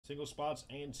Single spots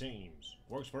and teams.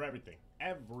 Works for everything.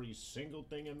 Every single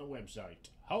thing in the website.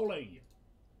 Holy!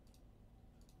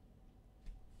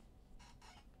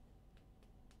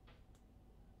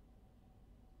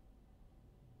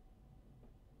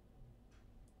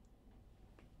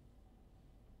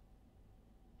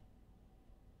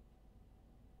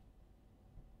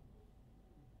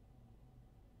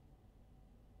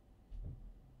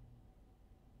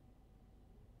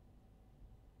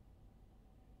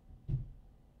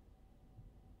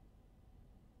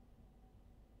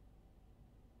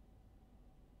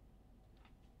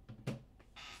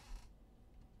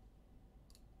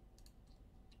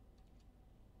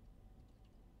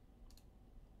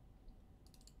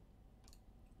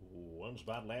 One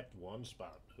spot left, one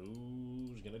spot.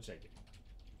 Who's gonna take it?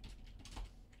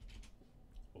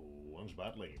 One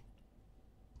spot left.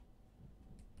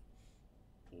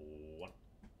 One.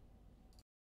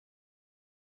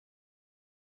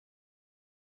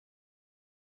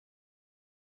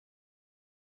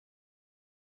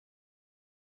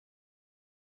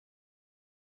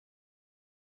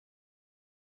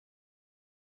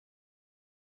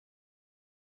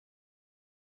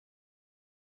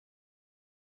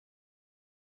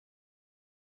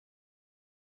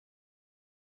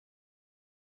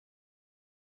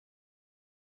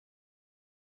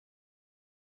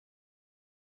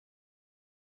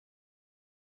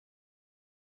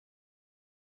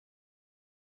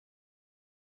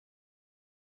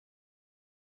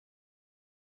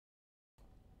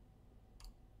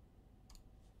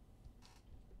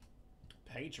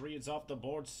 Patriots off the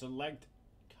board. Select.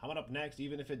 Coming up next.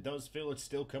 Even if it does fill, it's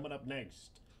still coming up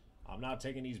next. I'm not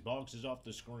taking these boxes off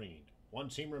the screen. One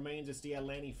team remains. It's the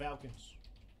Atlanta Falcons.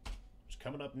 It's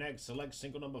coming up next. Select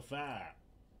single number 5.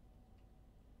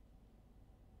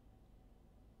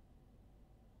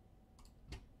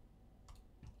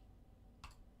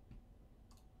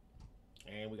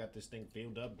 And we got this thing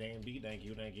filled up. Dan B, thank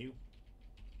you, thank you.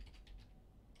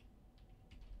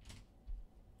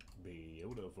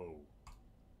 Beautiful.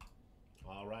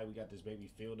 All right, we got this baby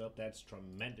filled up. That's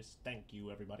tremendous. Thank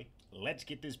you, everybody. Let's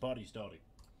get this party started.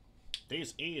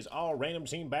 This is our random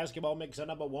team basketball mixer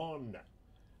number 1.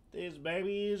 This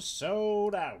baby is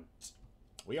sold out.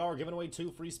 We are giving away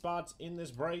 2 free spots in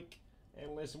this break.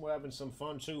 And listen, we're having some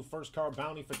fun too. First card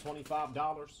bounty for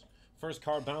 $25. First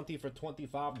card bounty for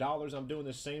 $25. I'm doing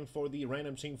the same for the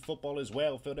random team football as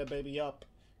well. Fill that baby up.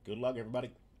 Good luck,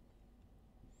 everybody.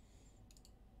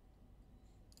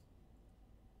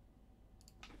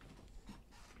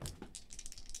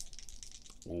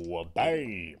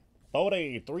 Whoa-bay.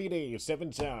 40, 3 days,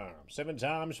 7 times. 7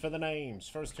 times for the names.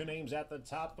 First 2 names at the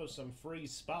top of some free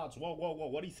spots. Whoa, whoa, whoa.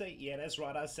 What do you think? Yeah, that's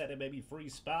right. I said it, baby. Free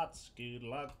spots. Good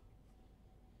luck.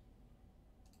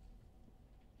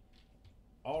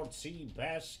 RT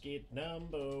basket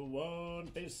number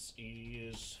 1. This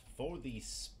is for the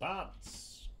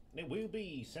spots. It will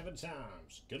be 7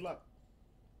 times. Good luck.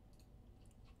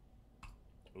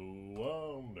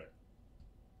 1,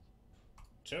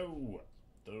 2,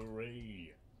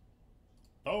 3,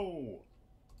 4,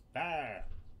 5,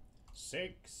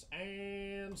 6,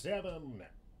 and 7.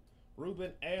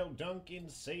 Ruben L. Duncan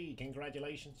C.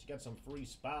 Congratulations. You got some free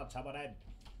spots. How about that?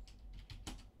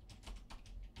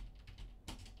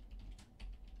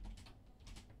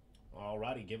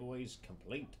 Alrighty, giveaways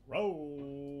complete.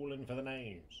 Rolling for the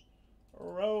names.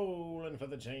 Rolling for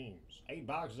the teams. 8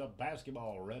 boxes of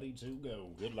basketball ready to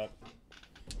go. Good luck.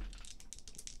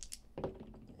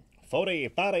 40,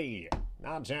 40.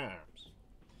 9 times.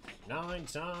 9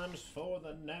 times for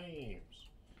the names.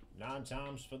 9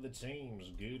 times for the teams.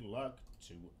 Good luck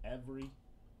to every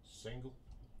single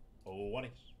one.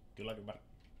 Good luck, everybody.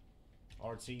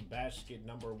 RT basket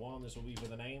number 1. This will be for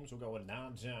the names. We'll go with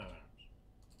 9 times.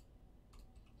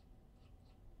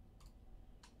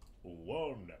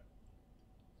 1,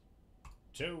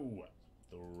 2,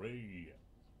 3,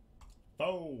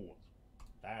 4,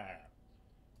 5,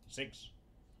 6,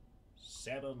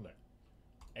 7,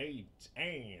 8,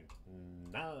 and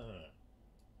 9.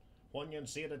 One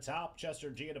C at the top,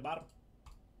 Chester G at the bottom.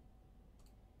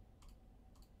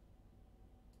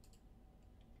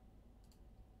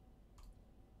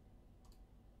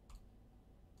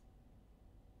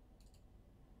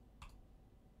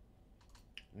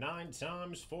 Nine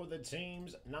times for the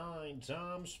teams. 9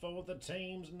 times for the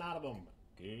teams. 9 of them.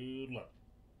 Good luck.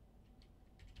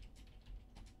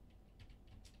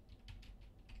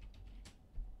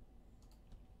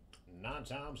 Nine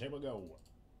times. Here we go.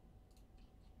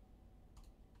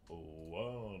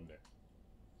 1,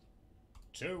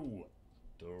 2,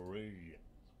 3,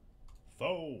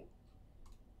 4,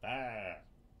 5,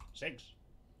 6,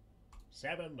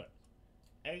 7,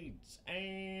 8,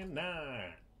 and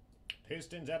 9.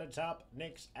 Pistons at the top,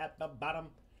 Knicks at the bottom.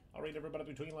 All right, everybody,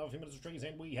 between love, minutes of trees,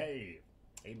 and we have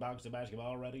 8 boxes of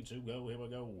basketball ready to go. Here we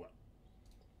go.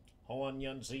 Horn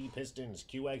Yun C Pistons,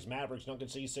 QX Mavericks, Duncan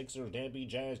C Sixers, Dan B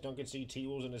Jazz, Duncan C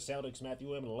T-Wolves and the Celtics,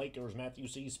 Matthew M Lakers, Matthew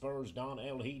C Spurs, Don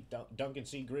L Heat, Duncan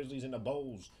C Grizzlies and the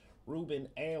Bulls, Ruben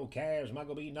L Cavs,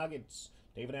 Michael B Nuggets,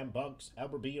 David M Bucks,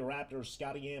 Albert B Raptors,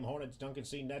 Scotty M Hornets, Duncan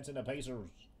C Nets and the Pacers,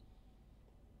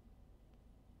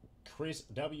 Chris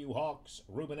W Hawks,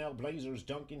 Ruben L Blazers,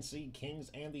 Duncan C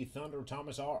Kings and the Thunder,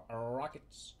 Thomas R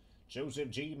Rockets, Joseph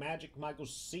G Magic, Michael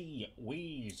C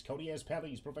Wees, Cody S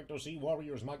Pellies, Perfecto C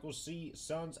Warriors, Michael C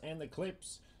Suns and the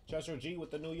Clips, Chester G with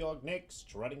the New York Knicks.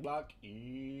 Trading block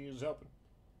is open.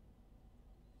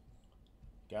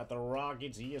 Got the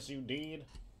Rockets. Yes, you did.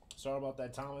 Sorry about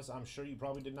that, Thomas. I'm sure you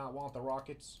probably did not want the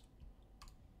Rockets.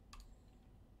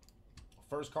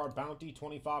 First card bounty,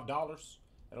 $25.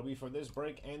 That'll be for this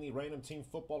break and the random team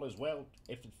football as well,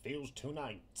 if it feels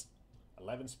tonight.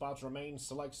 11 spots remain.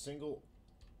 Select single.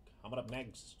 Coming up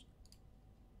next.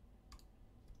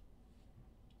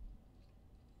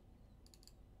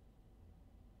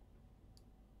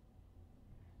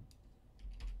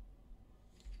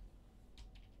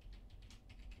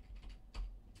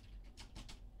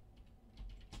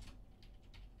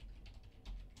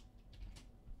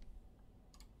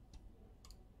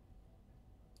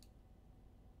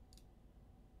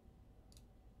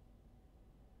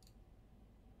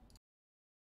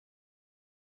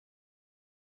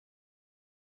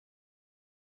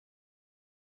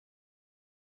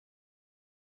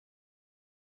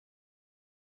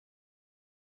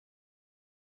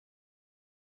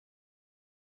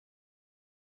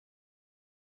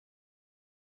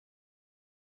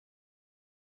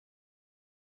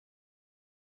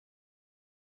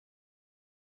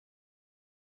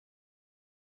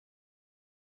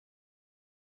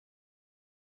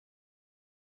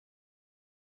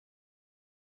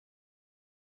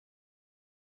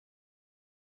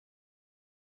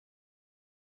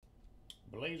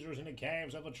 Blazers and the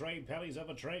Cavs of a trade. Pellies of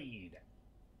a trade.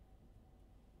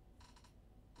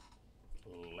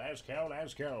 Let's go,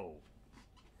 let's go.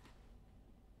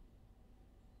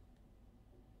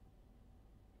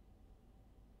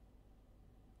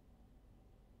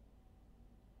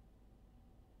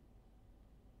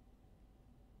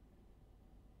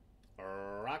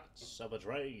 Rockets of a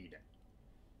trade.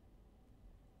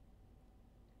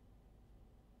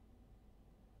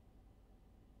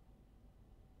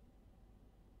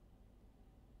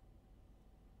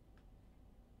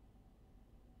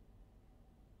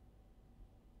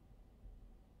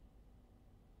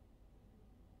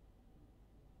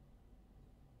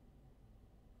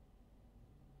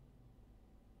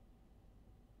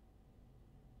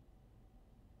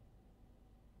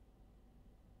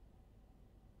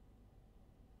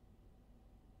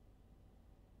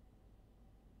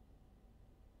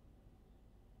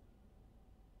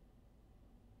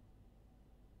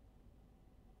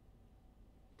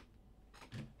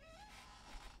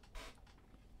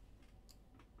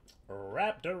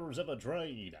 Raptors of a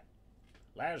trade.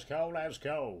 Let's go, let's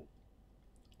go.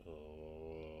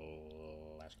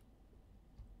 Let's go.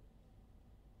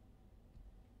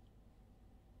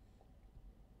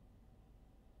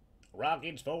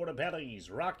 Rockets for the Pellies.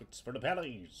 Rockets for the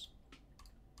Pellies.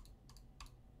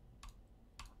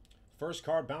 First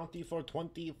card bounty for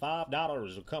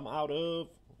 $25 will come out of...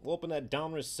 We'll open that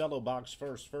Donruss Cello box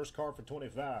first. First card for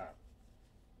 $25.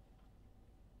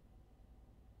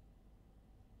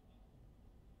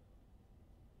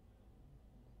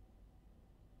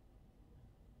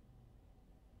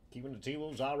 Keeping the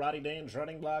T-Wolves. Alrighty, Dan.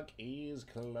 Trading block is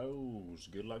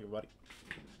closed. Good luck, everybody.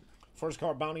 First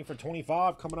card bounty for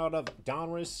 $25 coming out of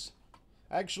Donruss.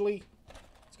 Actually,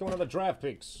 it's coming out of draft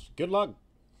picks. Good luck.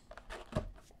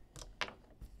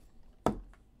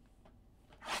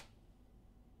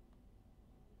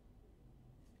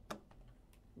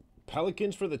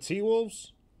 Pelicans for the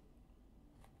T-Wolves.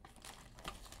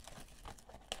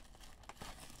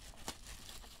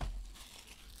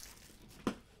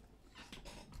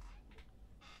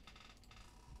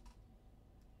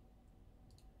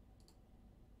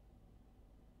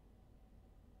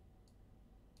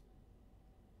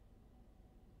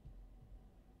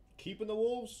 Keeping the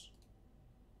Wolves.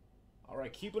 All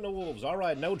right, keeping the Wolves. All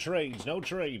right, no trades, no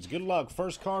trades. Good luck.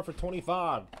 First card for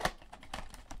 $25.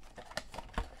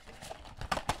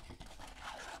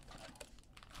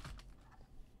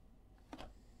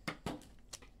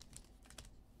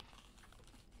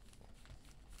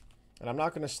 And I'm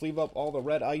not going to sleeve up all the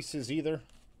red ices either.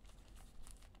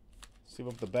 Sleeve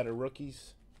up the better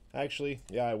rookies. Actually,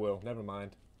 yeah, I will. Never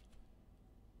mind.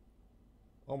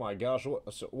 Oh my gosh,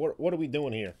 what are we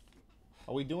doing here?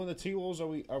 Are we doing the T-Wolves?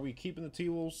 Are we keeping the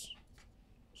T-Wolves?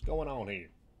 What's going on here?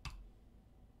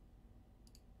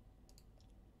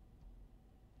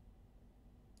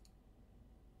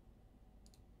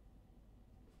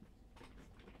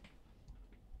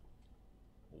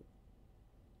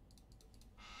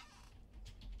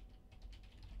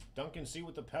 Duncan C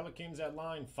with the Pelicans at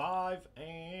line 5.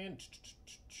 And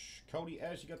Cody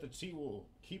S, you got the T-Wolf.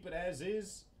 Keep it as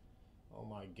is. Oh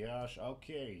my gosh,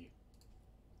 okay.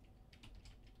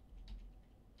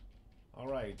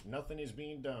 Alright, nothing is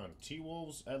being done.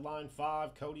 T-Wolves at line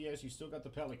 5. Cody S, you still got the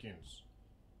Pelicans.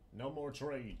 No more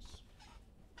trades.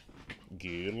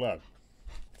 Good luck.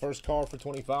 First card for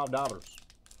 $25.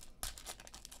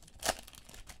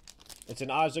 It's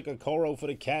an Isaac Okoro for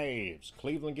the Cavs.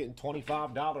 Cleveland getting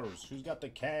 $25. Who's got the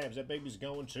Cavs? That baby's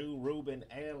going to Ruben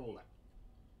L.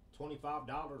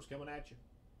 $25 coming at you.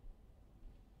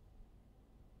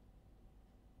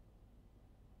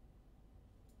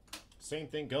 Same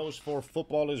thing goes for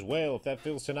football as well, if that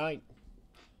fills tonight.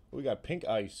 We got pink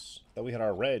ice. Then we had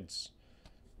our reds.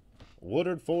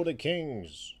 Woodard for the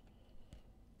Kings.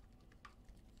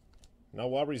 No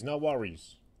worries, no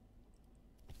worries.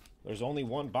 There's only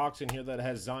one box in here that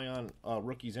has Zion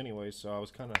rookies anyway, so I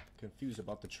was kind of confused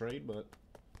about the trade, but...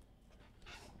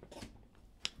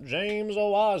 James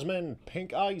Wiseman,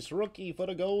 pink ice rookie for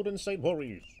the Golden State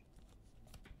Warriors.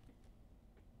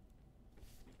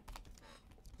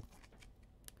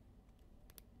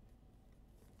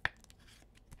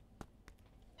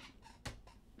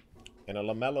 And a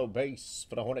LaMelo base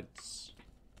for the Hornets.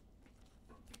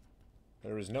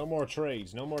 There is no more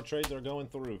trades. No more trades are going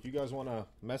through. If you guys want to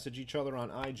message each other on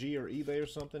IG or eBay or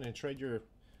something and trade your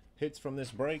hits from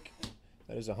this break,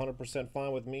 that is 100%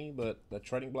 fine with me, but the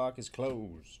trading block is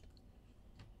closed.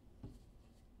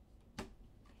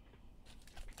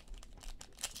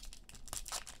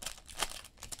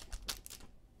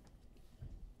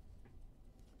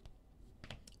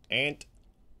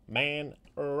 Ant-Man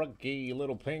rookie,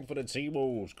 little pink for the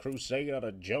T-Wolves. Crusade out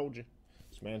of Georgia.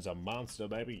 This man's a monster,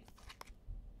 baby.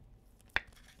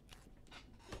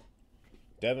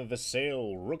 Devin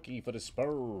Vassell, rookie for the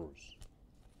Spurs.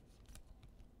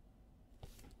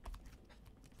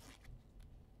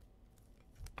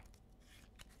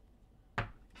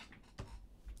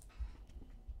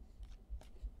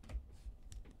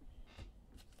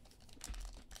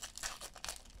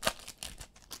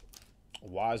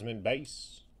 Wiseman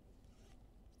base.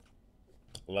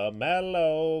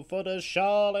 LaMelo for the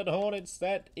Charlotte Hornets.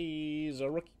 That is a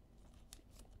rookie.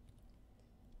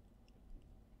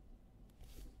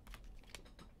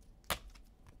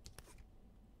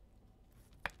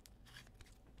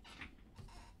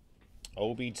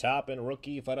 Obi Toppin,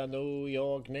 rookie for the New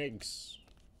York Knicks.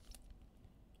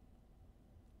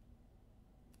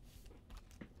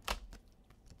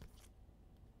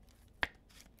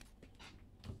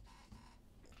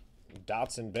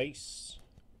 Dotson base.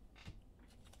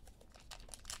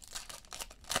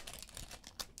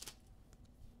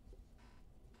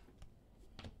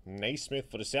 Naismith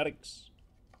for the Celtics.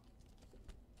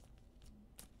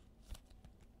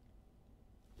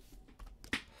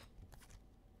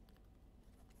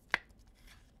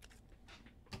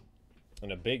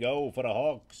 And a big O for the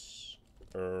Hawks.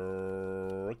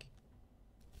 Rookie.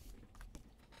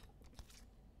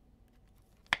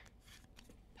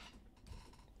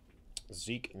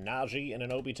 Zeke Naji and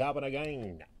an Obi Toppin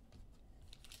again.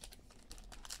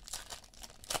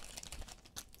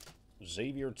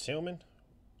 Xavier Tillman.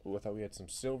 Ooh, I thought we had some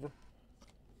silver.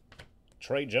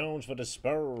 Trey Jones for the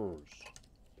Spurs.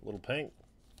 Little pink.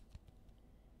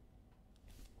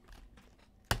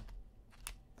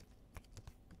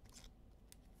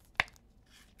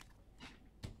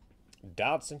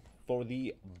 Dotson for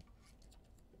the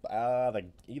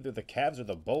either the Cavs or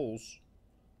the Bulls.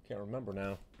 Can't remember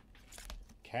now.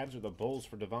 Cavs or the Bulls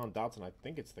for Devon Dotson. I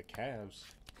think it's the Cavs.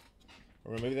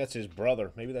 Or maybe that's his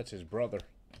brother. Maybe that's his brother.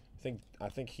 I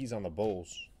think he's on the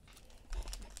Bulls.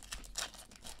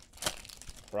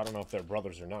 Or I don't know if they're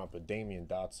brothers or not, but Damian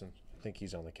Dotson. I think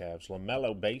he's on the Cavs.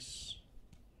 LaMelo base.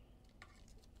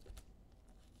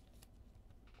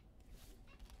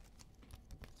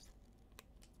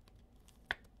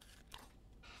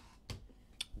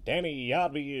 Danny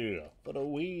Advia for the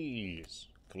Wiz.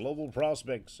 Global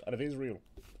prospects out of Israel.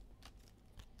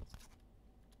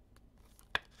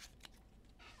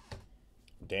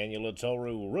 Daniel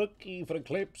Oturu, rookie for the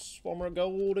Clips. Former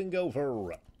Golden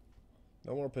Gopher.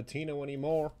 No more Patino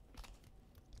anymore.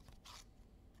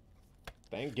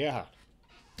 Thank God.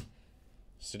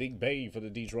 Sadiq Bey for the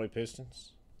Detroit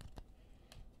Pistons.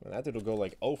 And that dude will go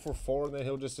like 0 for 4, and then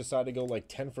he'll just decide to go like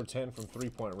 10 for 10 from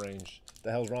 3-point range. What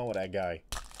the hell's wrong with that guy?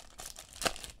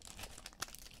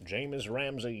 Jameis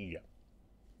Ramsey.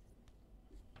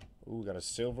 Ooh, got a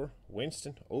silver.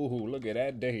 Winston. Ooh, look at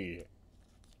that day.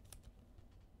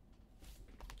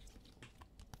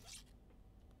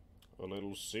 A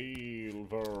little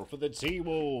silver for the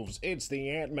T-Wolves. It's the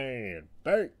Ant-Man.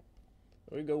 Bang!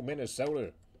 There we go,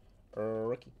 Minnesota.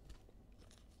 Rookie.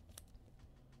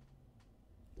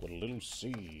 With a little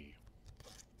C.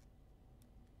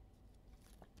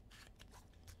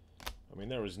 I mean,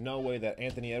 there is no way that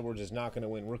Anthony Edwards is not going to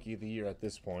win Rookie of the Year at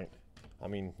this point. I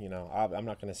mean, you know, I'm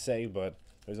not going to say, but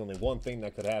there's only one thing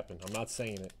that could happen. I'm not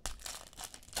saying it.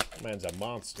 That man's a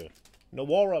monster.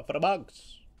 Nawara for the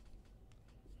Bucks.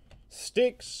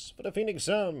 Sticks for the Phoenix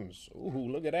Suns. Ooh,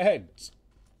 look at that.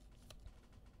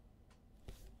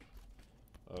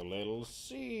 A little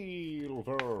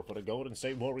silver for the Golden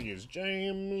State Warriors.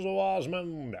 James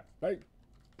Wiseman. Hey.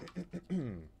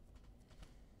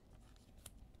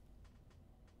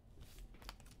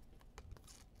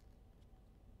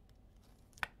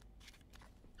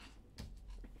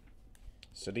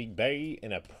 Sadiq Bey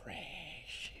and a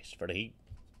Precious for the Heat.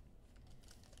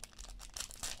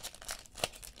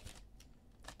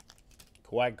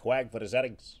 Quag for the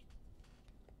Celtics.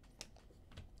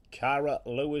 Kyra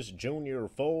Lewis Jr.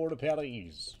 for the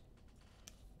Pellies.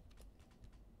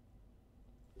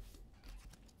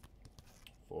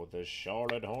 For the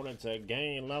Charlotte Hornets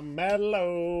again,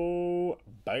 LaMelo.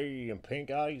 Bam,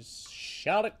 pink ice.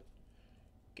 Shot it.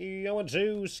 Going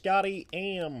to Scotty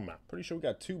M. Pretty sure we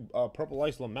got 2 purple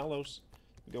ice LaMelos.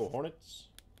 Go Hornets.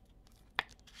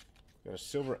 Got a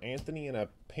silver Anthony and a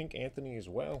pink Anthony as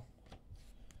well.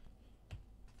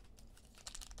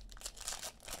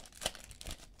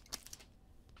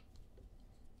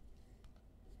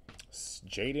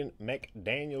 Jaden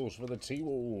McDaniels for the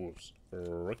T-Wolves.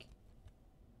 Rookie.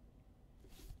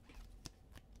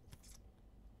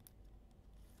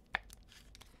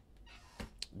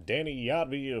 Danny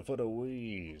Yadvia for the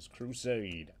Wiz.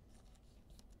 Crusade.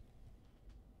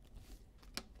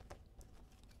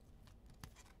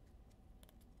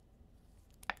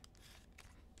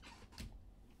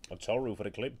 A Toru for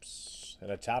the Clips.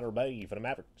 And a Tyler Bay for the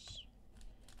Mavericks.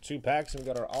 2 packs and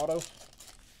we got our auto.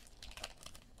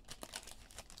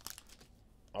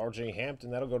 RJ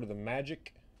Hampton, that'll go to the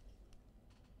Magic.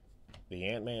 The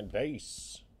Ant-Man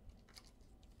base.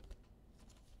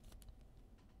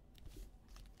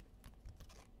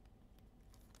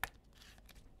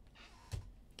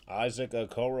 Isaac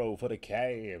Okoro for the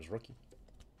Cavs, rookie.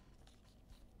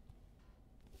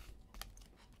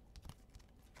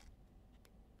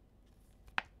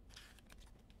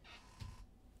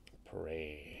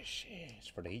 Precious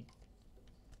for the Heat.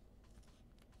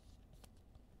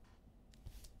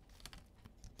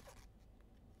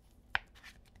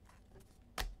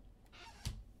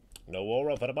 No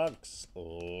aura for the Bucks.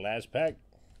 Last pack.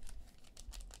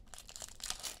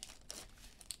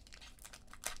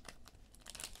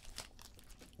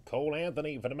 Cole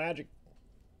Anthony for the Magic.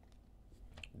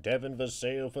 Devin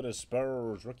Vassell for the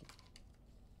Spurs, rookie.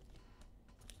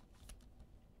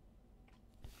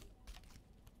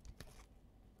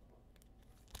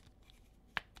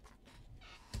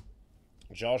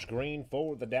 Josh Green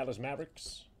for the Dallas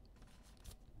Mavericks.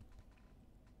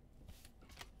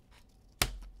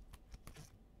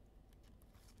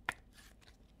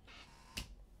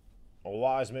 A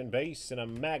Wiseman base and a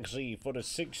Maxey for the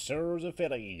Sixers of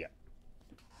Philly.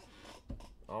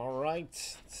 All right,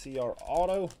 let's see our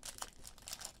auto.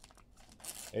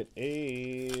 It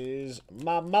is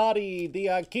Mamadi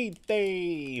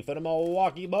Diakite for the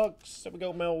Milwaukee Bucks. There we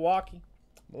go, Milwaukee.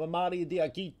 Mamadi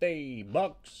Diakite,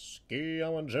 Bucks.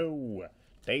 Going to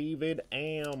David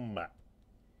M.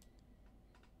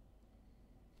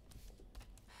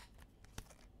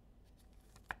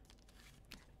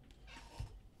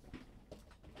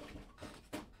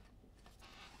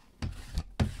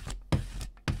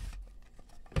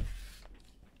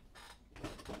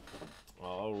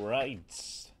 All right,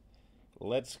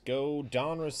 let's go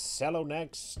Don Russello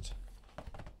next.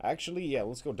 Actually, yeah,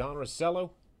 let's go Don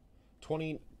Russello,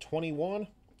 2021.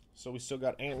 So we still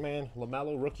got Ant-Man,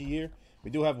 LaMelo, rookie year. We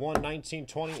do have one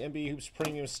 1920 NBA Hoops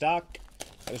premium stock.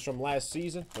 That is from last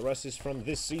season. The rest is from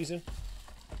this season.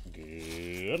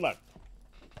 Good luck.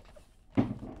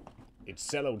 It's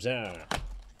Cello time.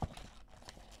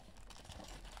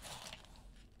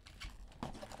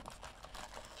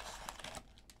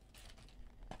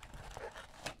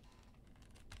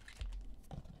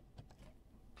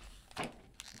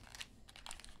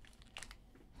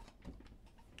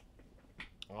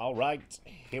 All right,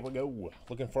 here we go.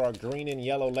 Looking for our green and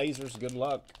yellow lasers. Good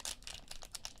luck.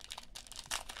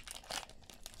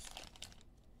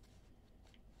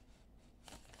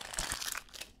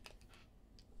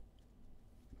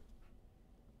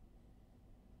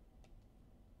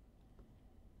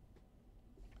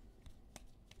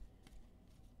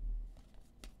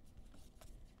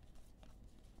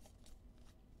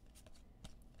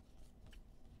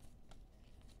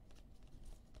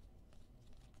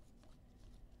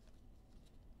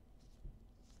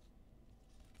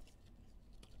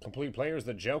 Complete players,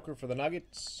 the Joker for the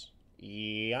Nuggets,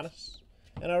 Giannis,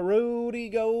 and a Rudy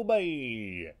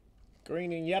Gobert.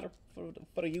 Green and yellow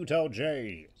for the Utah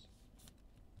Jazz.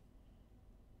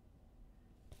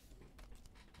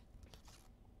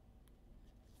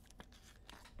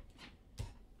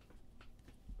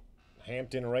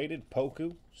 Hampton rated,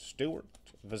 Poku, Stewart,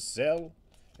 Vassell,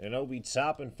 and Obi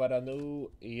Toppin for the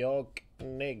New York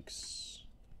Knicks.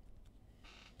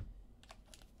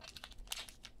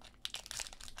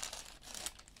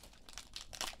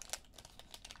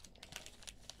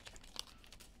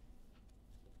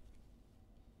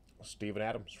 Steven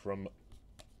Adams from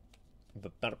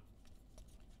the Thunder.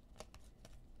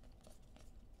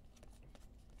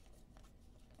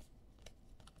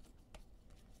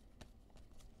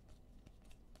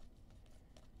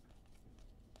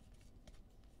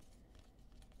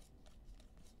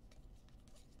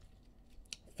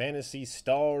 Fantasy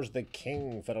Stars, the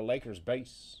King for the Lakers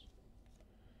base.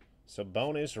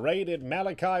 Sabonis rated,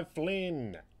 Malachi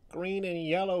Flynn. Green and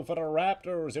yellow for the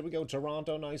Raptors. Here we go,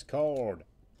 Toronto. Nice card.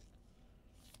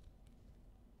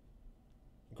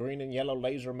 Green and yellow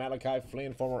laser, Malachi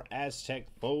Flynn, former Aztec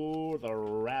for the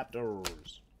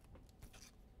Raptors.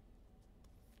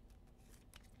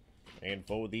 And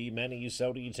for the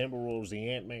Minnesota Timberwolves,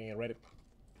 the Ant-Man, ready.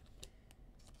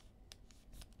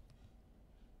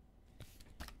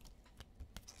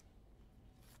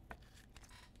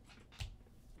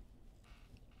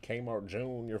 Kmart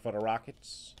Jr. for the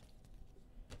Rockets.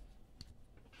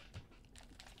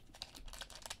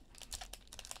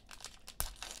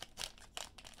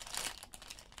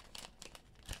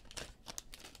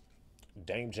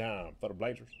 Dame Time for the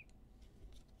Blazers.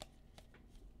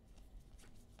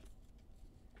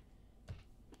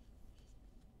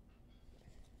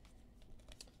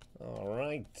 All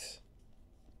right.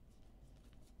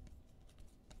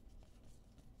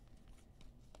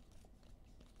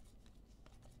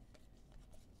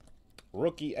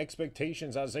 Rookie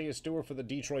expectations, Isaiah Stewart for the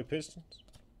Detroit Pistons.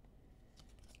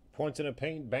 Points in the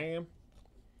paint, Bam.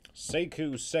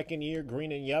 Sekou, second year,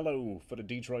 green and yellow for the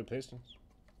Detroit Pistons.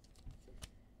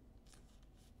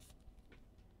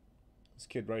 This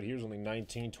kid right here is only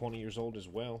 19, 20 years old as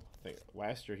well. I think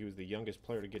last year he was the youngest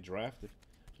player to get drafted.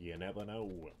 You never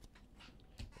know.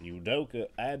 Udoka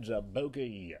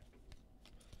Ajaboke.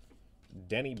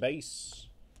 Denny Bass.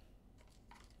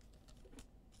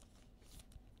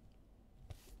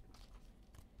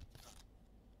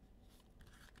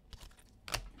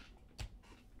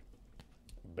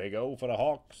 Big O for the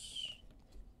Hawks.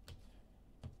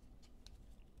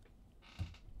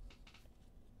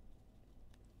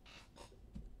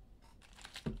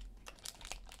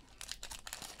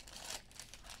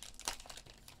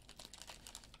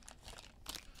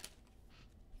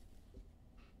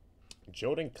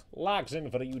 Jordan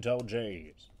Clarkson for the Utah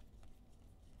Jazz.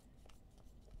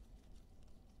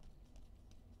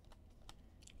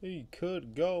 He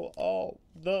could go all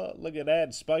the... Look at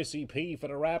that. Spicy P for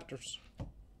the Raptors.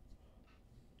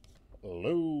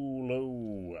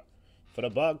 Lulu for the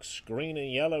Bucks. Green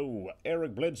and yellow.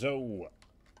 Eric Bledsoe.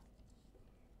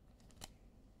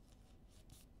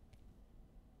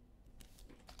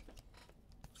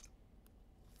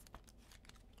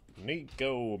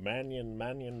 Nico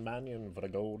Mannion for the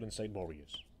Golden State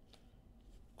Warriors.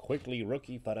 Quickly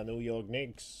rookie for the New York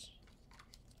Knicks.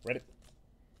 Ready?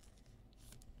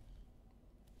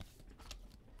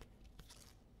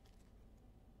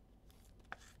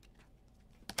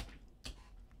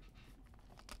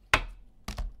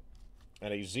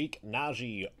 And a Zeke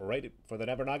Naji rated for the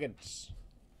Denver Nuggets.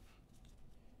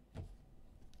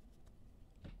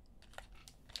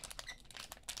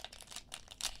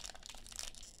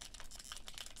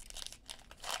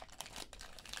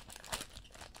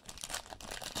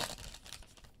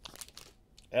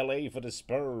 LA for the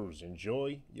Spurs.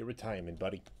 Enjoy your retirement,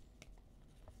 buddy.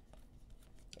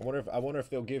 I wonder if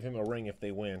they'll give him a ring if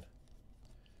they win.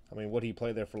 I mean, would he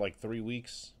play there for like 3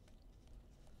 weeks?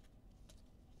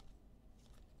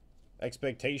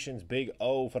 Expectations, Big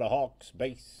O for the Hawks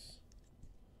base.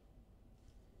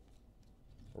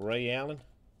 Ray Allen.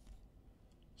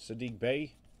 Sadiq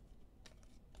Bey.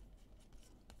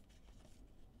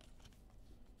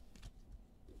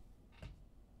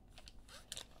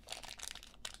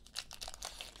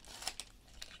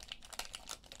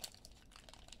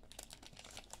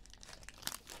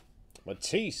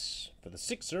 Matisse for the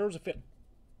Sixers. Man,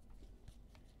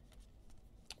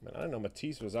 I didn't know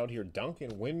Matisse was out here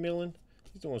dunking, windmilling.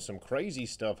 He's doing some crazy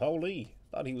stuff. Holy.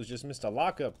 Thought he was just Mr.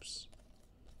 Lockups.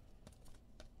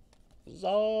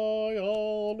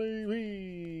 Zion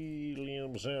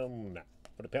Williamson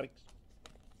for the Pelicans.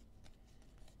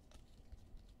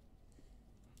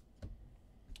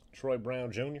 Troy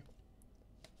Brown Jr.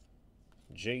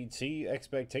 JT,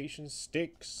 expectations,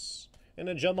 sticks. And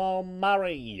a Jamal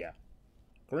Murray.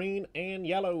 Green and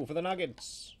yellow for the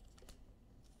Nuggets.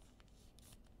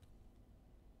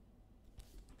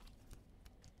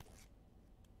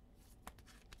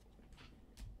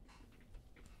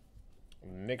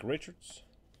 Nick Richards.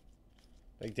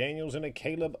 McDaniels and a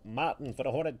Caleb Martin for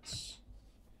the Hornets.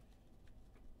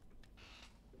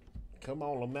 Come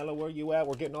on, LaMelo, where you at?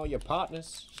 We're getting all your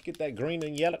partners. Just get that green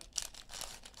and yellow.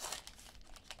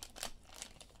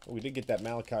 Oh, we did get that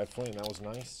Malachi Flynn. That was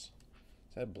nice.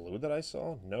 Is that blue that I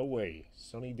saw? No way.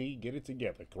 Sonny D, get it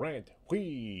together. Grant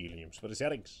Williams for the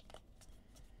Celtics.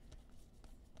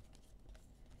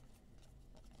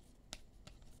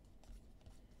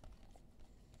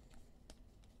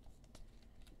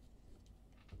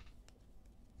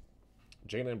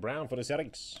 Jaylen Brown for the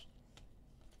Celtics.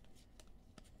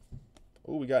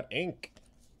 Oh, we got ink.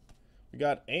 We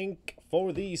got ink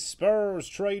for the Spurs.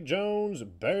 Trey Jones.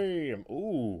 Bam.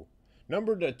 Ooh.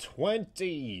 Number to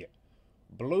 20.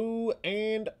 Blue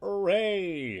and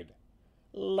red.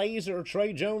 Laser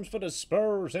Trey Jones for the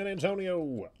Spurs. San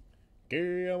Antonio.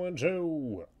 Going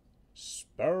to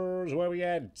Spurs. Where we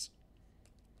at?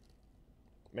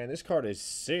 Man, this card is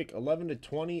sick. 11 to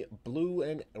 20. Blue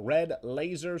and red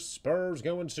laser. Spurs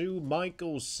going to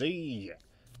Michael C.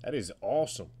 That is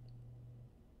awesome.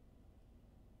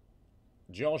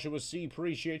 Joshua C.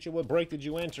 Appreciate you. What break did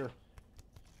you enter?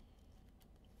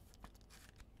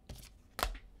 I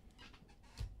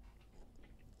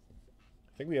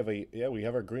think we have a, yeah, we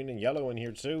have our green and yellow in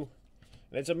here too.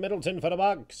 And it's a Middleton for the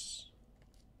Bucks.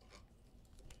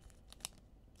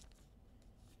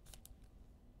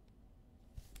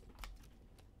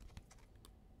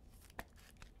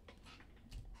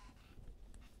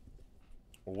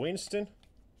 Winston.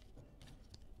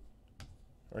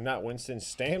 Or not Winston,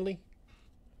 Stanley.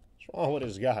 What's wrong with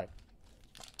this guy?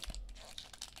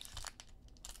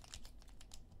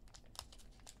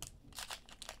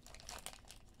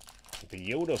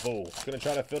 Beautiful. Gonna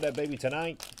try to fill that baby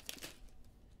tonight.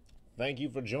 Thank you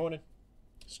for joining.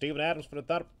 Steven Adams for the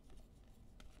thought.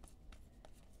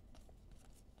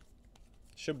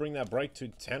 Should bring that break to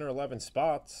 10 or 11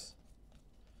 spots.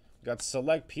 Got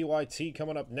Select PYT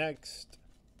coming up next.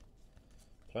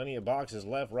 Plenty of boxes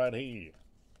left right here.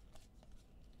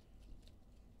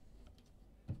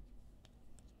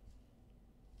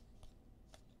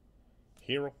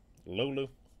 Hero, Lulu.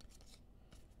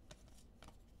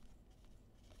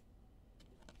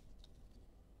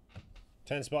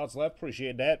 10 spots left.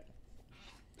 Appreciate that.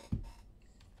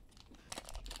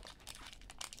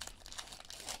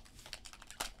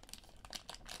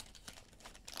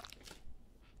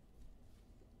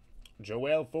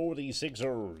 Joel for the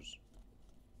Sixers.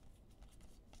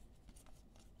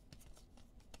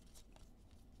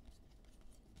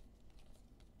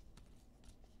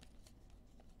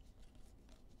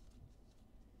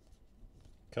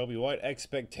 Kobe White,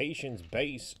 expectations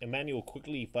base. Emmanuel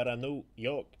Quickly for the New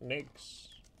York Knicks.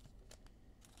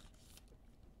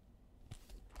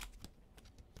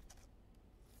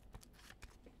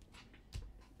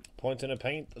 Point in the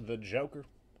paint, the Joker.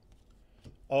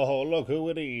 Oh, look who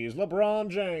it is. LeBron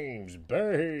James.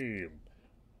 Bam.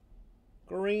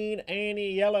 Green and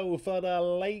yellow for the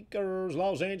Lakers,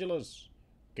 Los Angeles.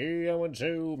 Going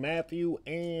to Matthew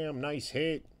M. Nice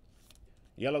hit.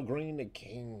 Yellow, green, the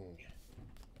King.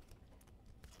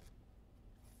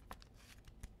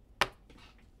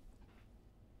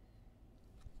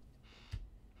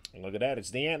 And look at that.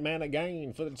 It's the Ant-Man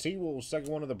again for the T-Wolves. Second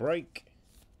one of the break.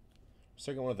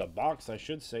 Second one of the box, I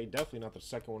should say. Definitely not the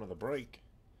second one of the break.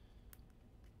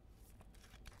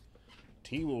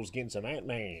 T-Wolves getting some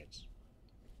Ant-Mans.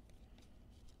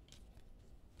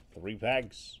 3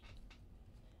 packs.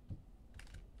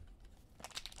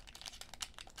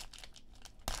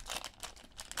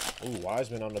 Ooh,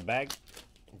 Wiseman on the back.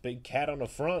 Big cat on the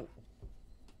front.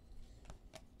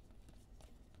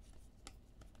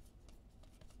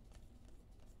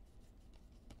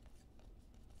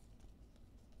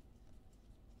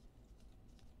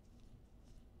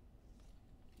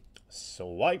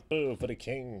 Swiper for the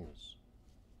Kings.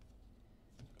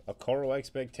 Okoro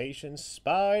expectations.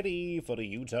 Spidey for the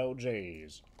Utah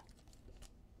Jazz.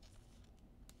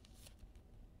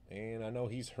 And I know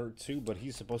he's hurt too, but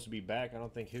he's supposed to be back. I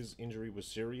don't think his injury was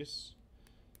serious.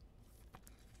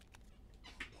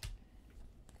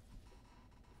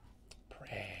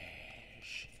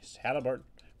 Precious Halliburton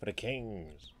for the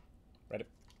Kings. Ready?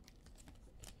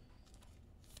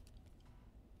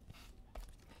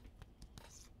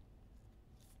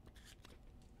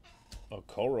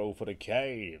 Okoro for the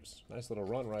Caves. Nice little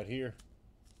run right here.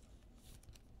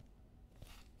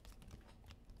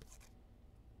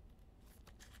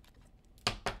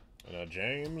 And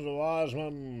James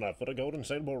Wiseman for the Golden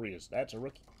State Warriors. That's a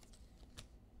rookie.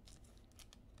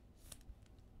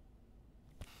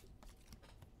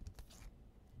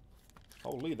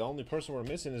 Holy, the only person we're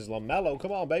missing is LaMelo.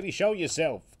 Come on, baby, show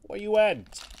yourself. Where you at?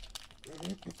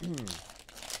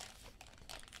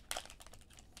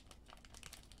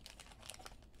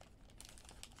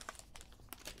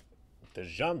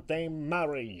 DeJounte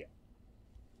Murray.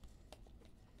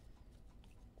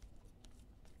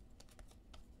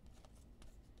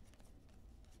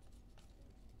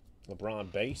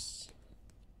 LeBron base.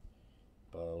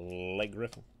 Blake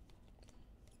Griffin.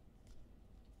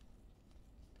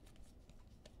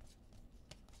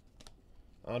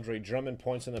 Andre Drummond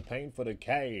points in the paint for the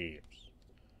Caves.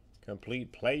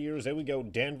 Complete players. There we go.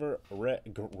 Denver,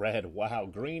 red. Wow.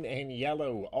 Green and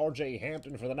yellow. RJ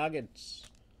Hampton for the Nuggets.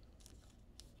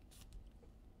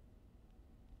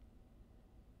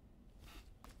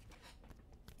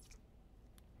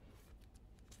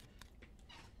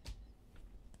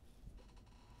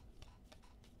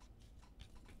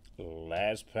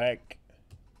 Last pack.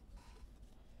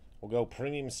 We'll go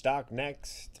premium stock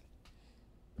next.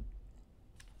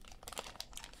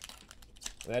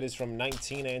 That is from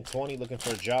 19 and 20. Looking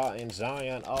for Ja and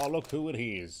Zion. Oh, look who it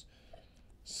is.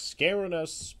 Scaring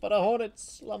us. But the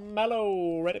Hornets.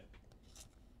 LaMelo. Ready?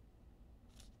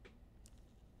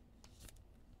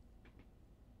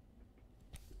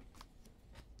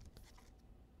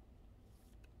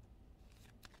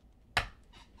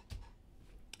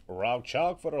 Rock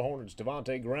chalk for the Hornets.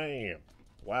 Devontae Graham.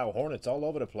 Wow, Hornets all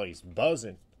over the place.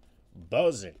 Buzzing.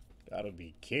 Buzzing. Gotta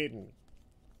be kidding me.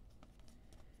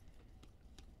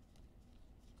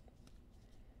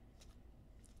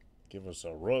 Give us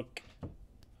a rook.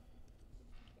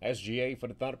 SGA for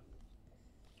the Thunder.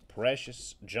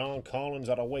 Precious. John Collins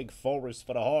out of Wake Forest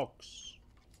for the Hawks.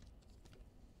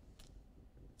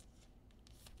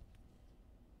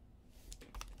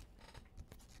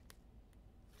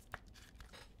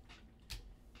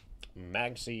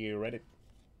 Maxey, you ready?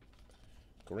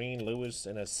 Green, Lewis,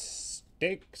 and a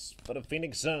Sticks for the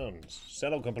Phoenix Suns.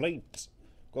 Settle complete.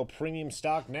 Go premium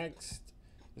stock next.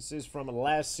 This is from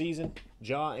last season.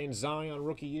 Ja and Zion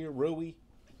rookie year. Rui.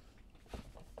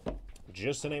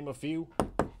 Just to name a few.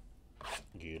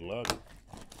 Good luck.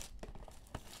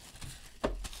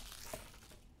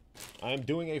 I'm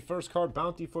doing a first card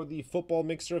bounty for the football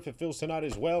mixer if it fills tonight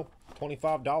as well.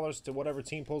 $25 to whatever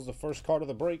team pulls the first card of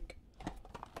the break.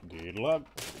 Good luck.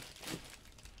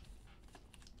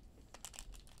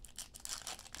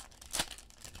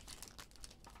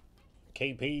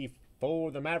 KP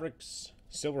for the Mavericks.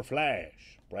 Silver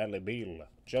Flash. Bradley Beal.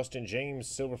 Justin James.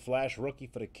 Silver Flash rookie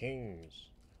for the Kings.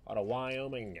 Out of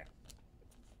Wyoming.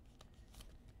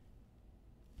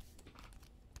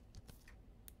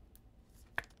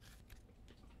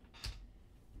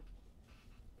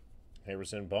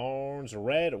 Harrison Barnes.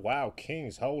 Red. Wow.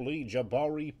 Kings. Holy.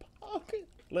 Jabari Pocket.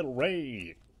 Little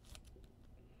Ray.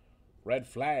 Red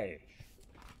Flash.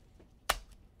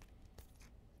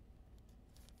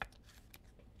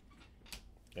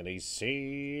 And a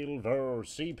silver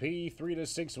CP 3 to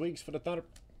 6 weeks for the Thunder.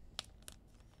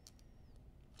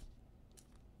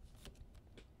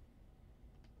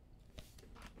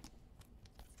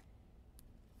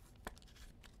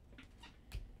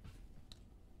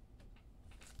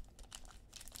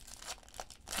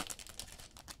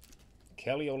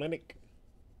 Kelly Olynyk.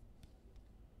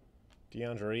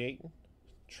 DeAndre Ayton.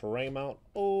 Tremont.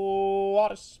 Oh,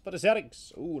 Otis for the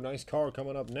Celtics. Ooh, nice card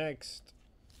coming up next.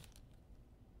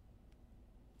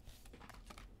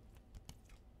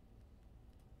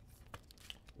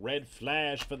 Red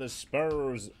Flash for the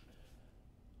Spurs.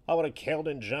 How about a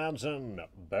Keldon Johnson?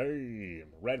 Bam.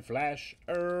 Red Flash.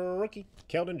 Rookie.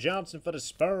 Keldon Johnson for the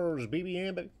Spurs.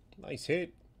 BBM, baby. Nice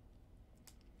hit.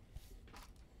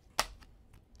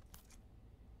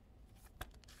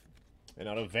 And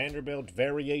out of Vanderbilt,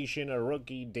 variation, a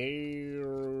rookie,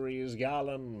 Darius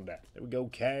Garland. There we go,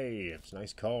 Cavs.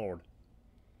 Nice card.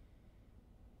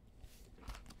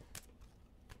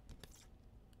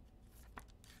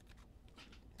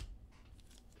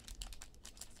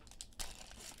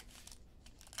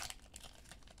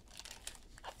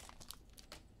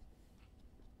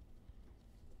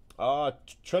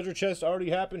 Treasure chest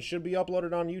already happened. Should be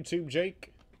uploaded on YouTube,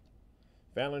 Jake.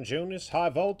 Valanciunas, high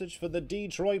voltage for the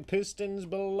Detroit Pistons,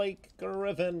 Blake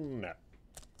Griffin.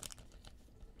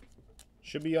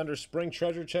 Should be under Spring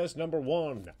Treasure Chest number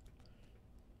 1.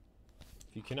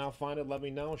 If you cannot find it, let me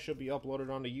know. Should be uploaded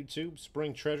onto YouTube.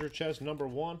 Spring Treasure Chest number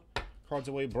 1. Cards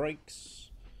away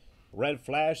breaks. Red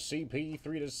Flash, CP,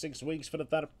 3 to 6 weeks for the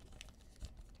Thunder.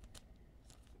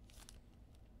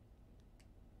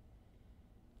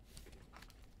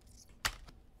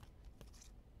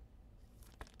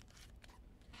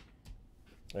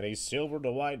 And a silver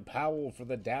to white Powell for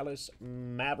the Dallas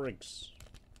Mavericks.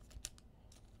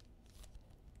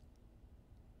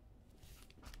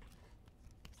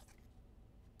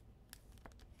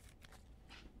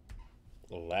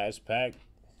 Last pack.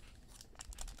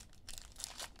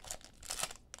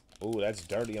 Ooh, that's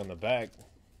dirty on the back.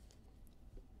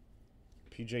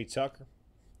 PJ Tucker.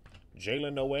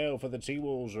 Jalen Noel for the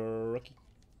T-Wolves, rookie.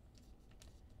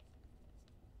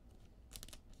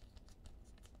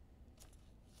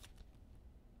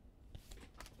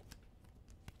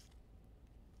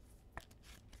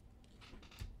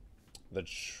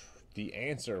 The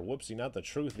answer. Whoopsie, not the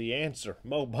truth. The answer.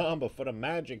 Mo Bamba for the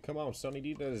Magic. Come on, Sonny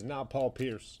D. That is not Paul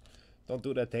Pierce. Don't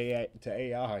do that to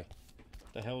AI. What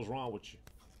the hell's wrong with you?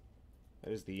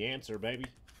 That is the answer, baby.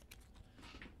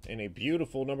 And a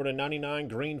beautiful number to 99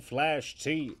 green flash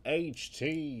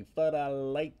THT for the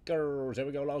Lakers. There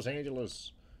we go, Los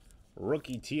Angeles.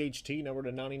 Rookie THT number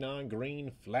to 99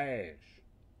 green flash.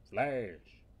 Flash.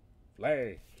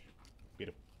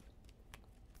 Beautiful.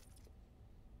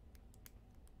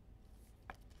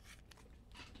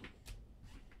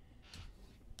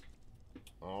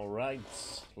 All right,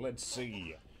 let's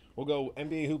see. We'll go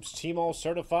NBA Hoops Team All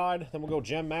Certified. Then we'll go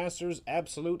Gem Masters,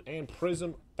 Absolute, and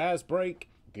Prism Fast Break.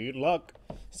 Good luck.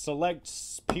 Select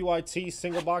PYT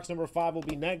single box number 5 will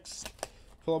be next.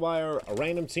 Followed by our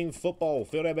Random Team Football.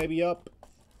 Fill that baby up.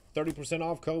 30%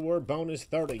 off, code word bonus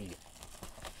 30.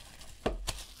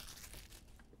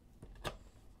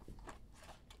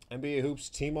 NBA Hoops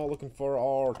Team All, looking for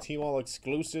our Team All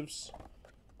exclusives.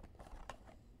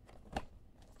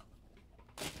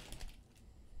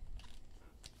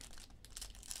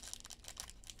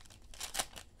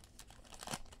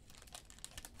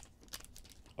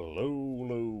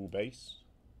 Low base.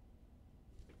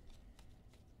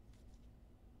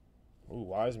 Ooh,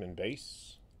 Wiseman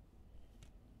base.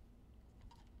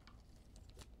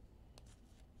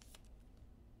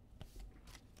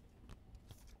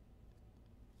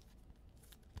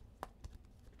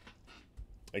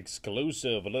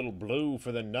 Exclusive, a little blue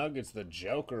for the Nuggets, the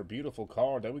Joker. Beautiful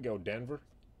card. There we go, Denver.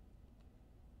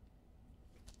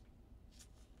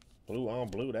 Blue on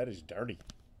blue, that is dirty.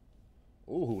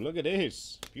 Ooh, look at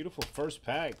this. Beautiful first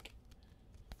pack.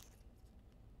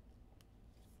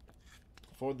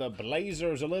 For the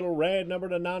Blazers, a little red, number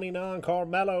to 99,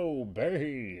 Carmelo.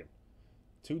 Bam.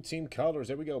 2 team colors.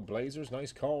 There we go, Blazers.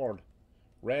 Nice card.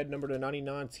 Red, number to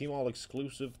 99, team all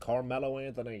exclusive, Carmelo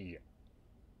Anthony.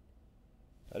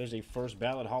 That is a first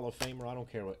ballot Hall of Famer. I don't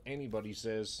care what anybody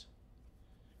says.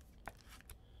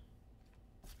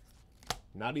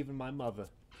 Not even my mother.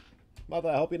 Mother,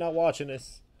 I hope you're not watching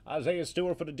this. Isaiah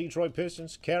Stewart for the Detroit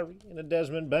Pistons. Carey and a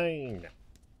Desmond Bain.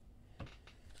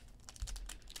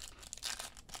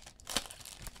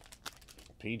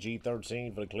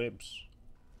 PG-13 for the Clips.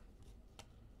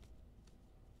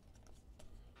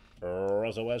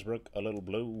 Russell Westbrook, a little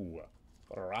blue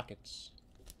for the Rockets.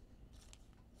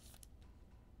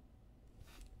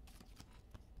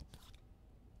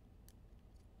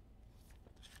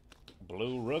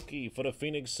 Blue rookie for the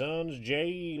Phoenix Suns,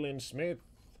 Jalen Smith.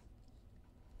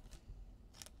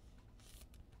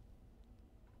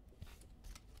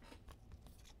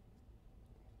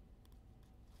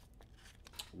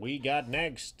 We got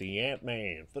next the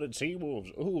Ant-Man for the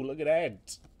T-Wolves. Ooh, look at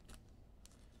that.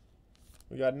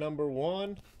 We got number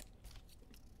 1.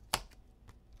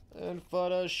 And for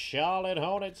the Charlotte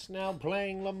Hornets, now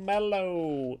playing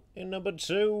LaMelo in number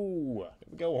 2. Here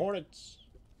we go, Hornets.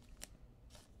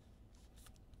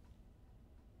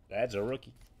 That's a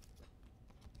rookie.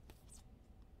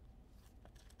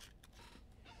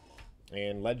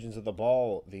 And Legends of the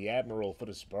Ball, the Admiral for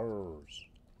the Spurs.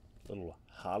 Little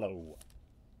hollow.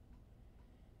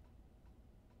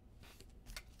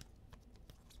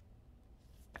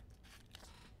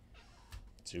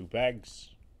 Two bags.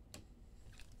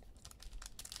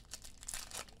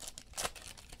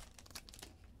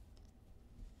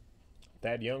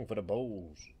 Thad Young for the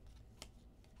Bulls.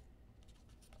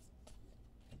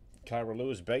 Kyra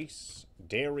Lewis base.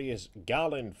 Darius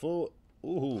Garland for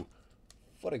the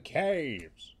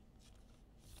Cavs.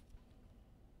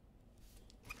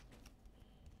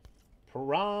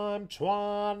 Prime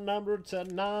Twine number to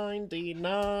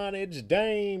 99. It's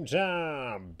Dame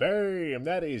Time. Bam.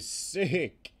 That is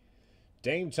sick.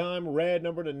 Dame Time red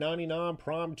number to 99.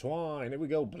 Prime Twine. There we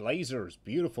go. Blazers.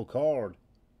 Beautiful card.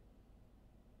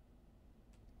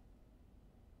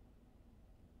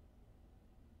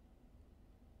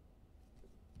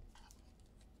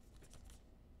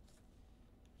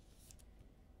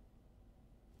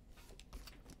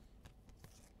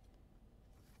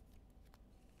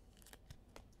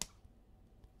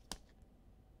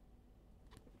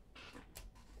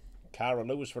 Kira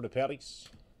Lewis for the Pellies.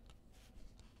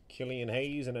 Killian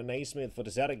Hayes and a Naismith for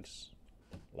the Celtics.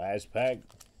 Last pack.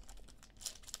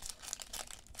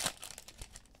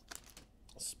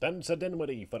 Spencer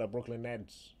Dinwiddie for the Brooklyn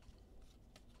Nets.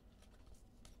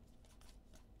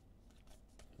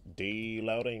 D.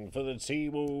 Louding for the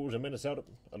T-Wolves in Minnesota.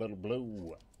 A little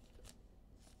blue.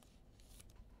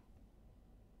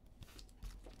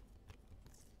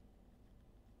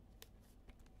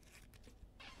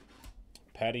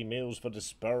 Patty Mills for the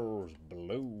Spurs.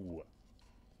 Blue.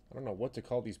 I don't know what to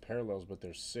call these parallels, but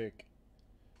they're sick.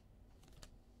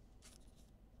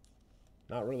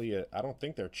 Not really a... I don't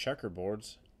think they're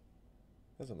checkerboards.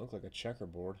 Doesn't look like a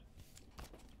checkerboard.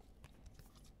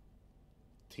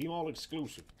 Team All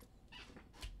exclusive.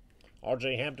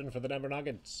 R.J. Hampton for the Denver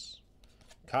Nuggets.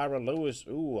 Kira Lewis.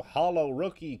 Ooh, hollow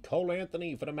rookie. Cole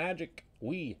Anthony for the Magic.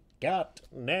 We got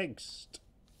next.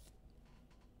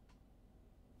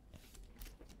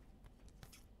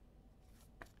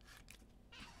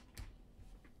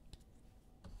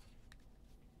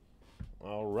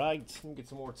 All right, we'll get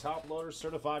some more top loaders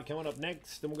certified coming up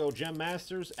next. Then we'll go Gem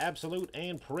Masters, Absolute,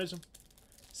 and Prism.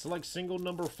 Select single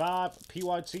number 5.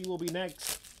 PYT will be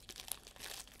next.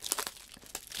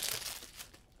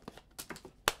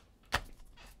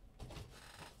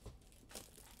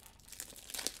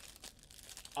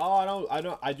 Oh,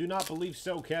 I do not believe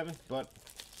so, Kevin, but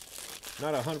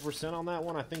not 100% on that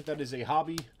one. I think that is a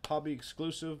hobby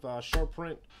exclusive short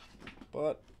print,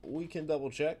 but we can double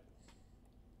check.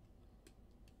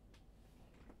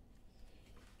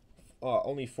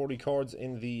 Only 40 cards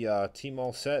in the Team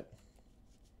All set.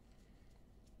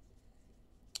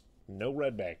 No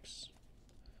redbacks.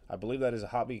 I believe that is a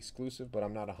hobby exclusive, but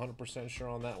I'm not 100% sure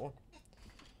on that one.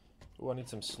 Oh, I need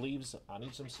some sleeves. I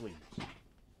need some sleeves.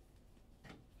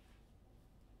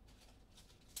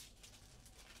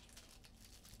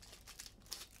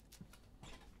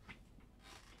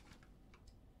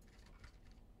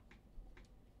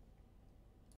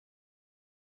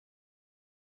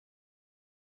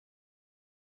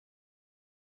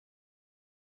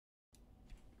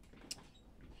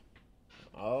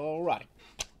 All right.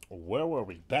 Where were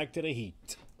we? Back to the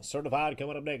Heat. Certified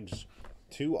coming up next.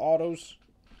 2 autos.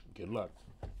 Good luck.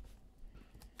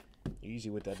 Easy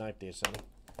with that night there, Sonny.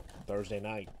 Thursday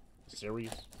night.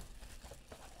 Serious.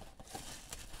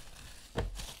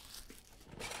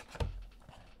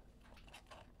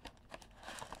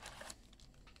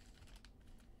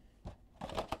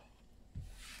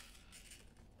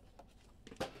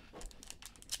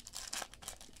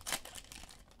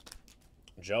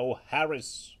 Joe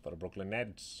Harris for the Brooklyn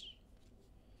Nets.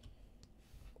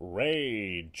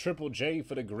 Raid, Triple J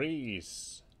for the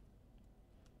Grease.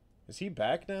 Is he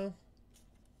back now?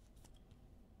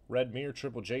 Red Mirror,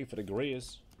 Triple J for the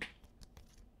Grease.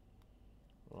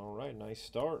 All right, nice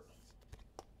start.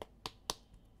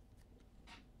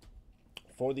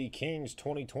 For the Kings,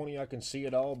 2020, I can see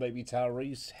it all, baby.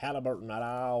 Tyrese Halliburton at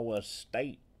Iowa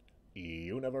State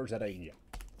University.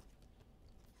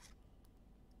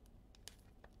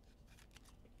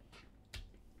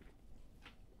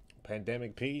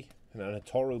 Pandemic P and a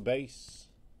Toru base.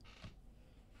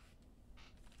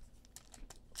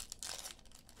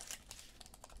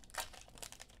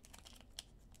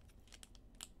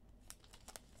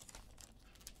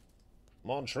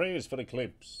 Montrez for the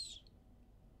Clips.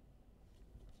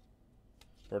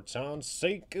 Bertan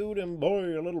Sekou and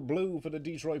boy, a little blue for the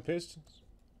Detroit Pistons.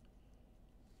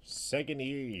 Second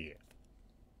year.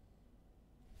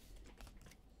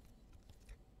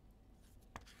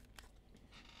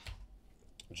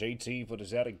 JT for the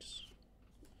Celtics.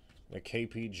 The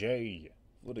KPJ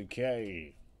for the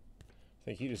K. I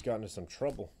think he just got into some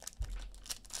trouble.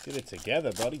 Get it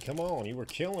together, buddy. Come on. You were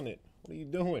killing it. What are you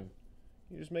doing?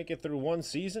 You just make it through one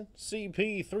season?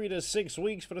 CP, 3 to 6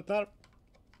 weeks for the top.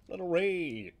 Little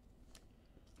raid.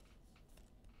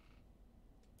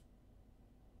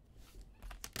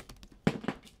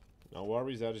 No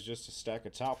worries. That is just a stack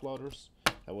of top loaders.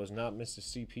 That was not Mr.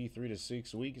 CP 3 to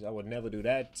 6 weeks. I would never do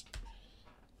that.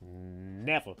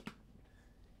 Never.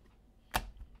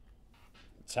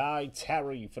 Ty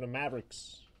Terry for the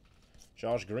Mavericks.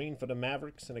 Josh Green for the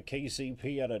Mavericks, and a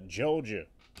KCP out of Georgia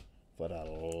for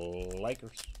the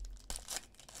Lakers.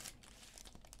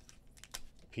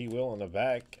 P. Will on the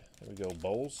back. There we go,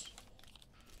 Bulls.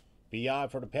 B.I.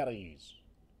 for the Petties.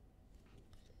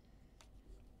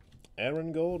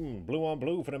 Aaron Golden, blue on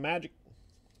blue for the Magic.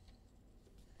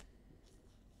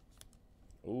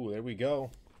 Ooh, there we go.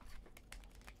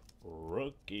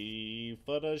 Rookie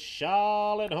for the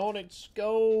Charlotte Hornets.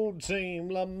 Gold team,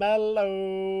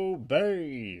 LaMelo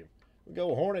Bay. We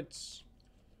go Hornets.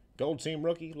 Gold team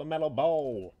rookie, LaMelo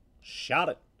Ball. Shot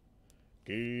it.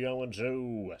 Going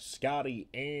to Scotty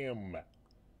M.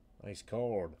 Nice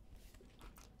card.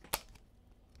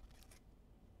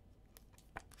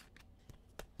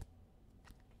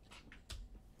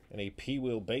 And a P.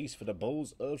 Will base for the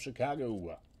Bulls of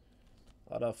Chicago.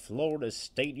 Out of Florida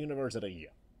State University.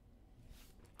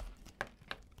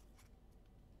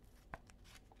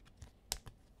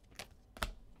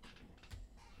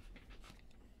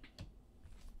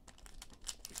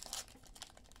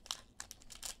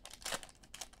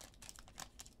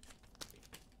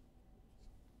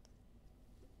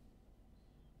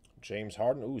 James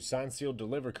Harden. Ooh, sign, seal,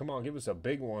 deliver. Come on, give us a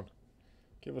big one.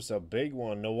 Give us a big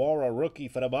one. Noara rookie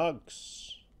for the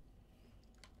Bucks.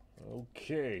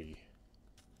 Okay.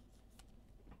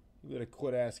 You gotta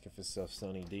quit asking for stuff,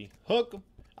 Sonny D. Hook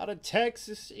out of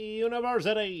Texas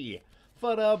University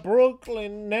for the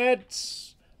Brooklyn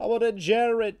Nets. How about a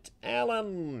Jarrett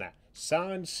Allen?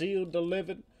 Signed, sealed,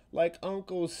 delivered like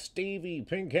Uncle Stevie.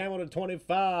 Pink camel to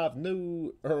 25.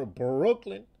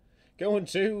 Brooklyn. Going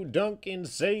to Duncan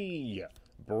C.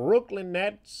 Brooklyn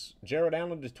Nets. Jarrett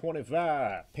Allen to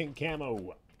 25. Pink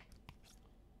camo.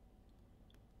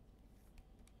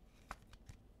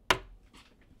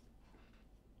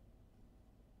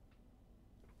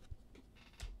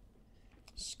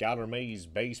 Skylar Mays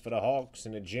base for the Hawks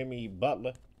and a Jimmy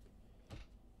Butler.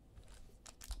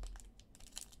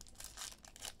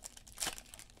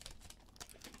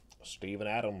 Steven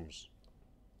Adams.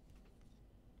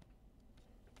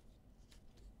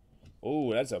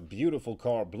 Oh, that's a beautiful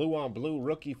card. Blue on blue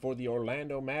rookie for the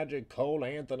Orlando Magic, Cole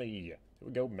Anthony. Here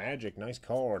we go, Magic. Nice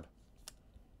card.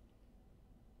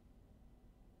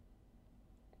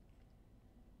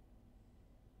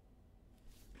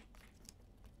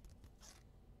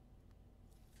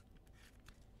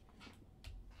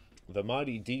 The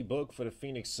mighty D-Book for the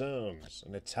Phoenix Suns.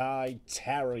 And the Ty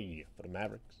Terry for the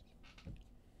Mavericks.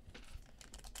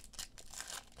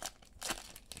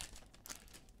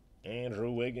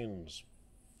 Andrew Wiggins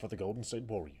for the Golden State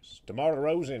Warriors. DeMar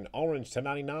DeRozan, orange to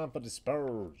 99 for the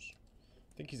Spurs.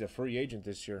 I think he's a free agent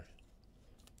this year.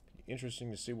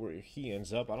 Interesting to see where he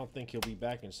ends up. I don't think he'll be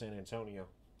back in San Antonio.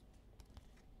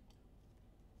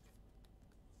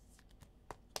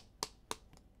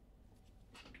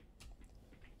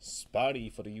 Spotty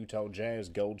for the Utah Jazz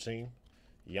gold team.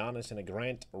 Giannis and a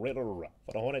Grant Ritter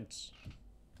for the Hornets.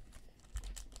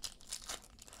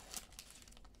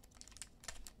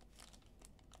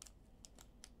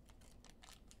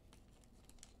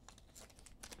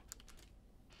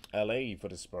 LA for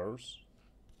the Spurs.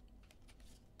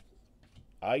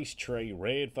 Ice Tray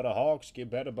red for the Hawks. Get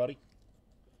better, buddy.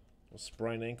 A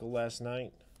sprained ankle last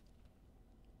night.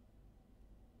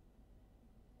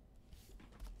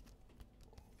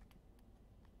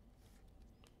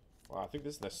 Wow, I think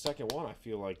this is the second one. I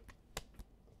feel like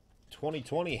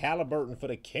 2020 Halliburton for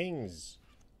the Kings.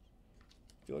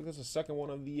 I feel like this is the second one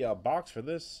of the box for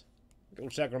this. Go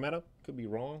Sacramento. Could be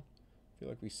wrong. I feel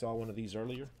like we saw one of these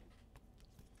earlier.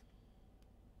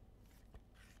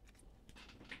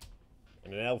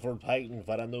 And an Elfrid Payton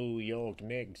for the New York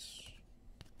Knicks.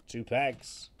 2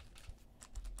 packs.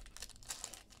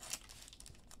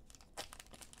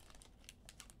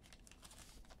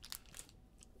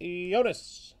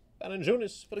 Jonas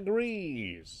Valanciunas for the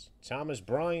Grease. Thomas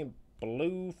Bryant,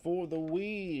 blue for the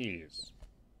Wiz.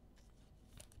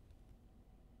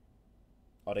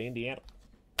 Out of Indiana.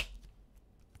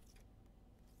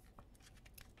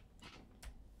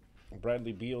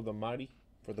 Bradley Beal, the Mighty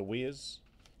for the Wiz.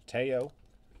 Teo,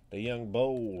 the Young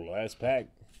Bowl, last pack.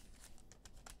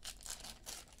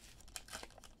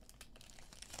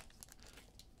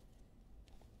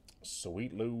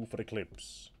 Sweet Lou for the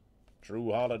Clips.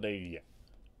 Drew Holiday.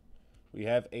 We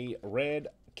have a red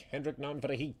Kendrick Nunn for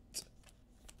the Heat.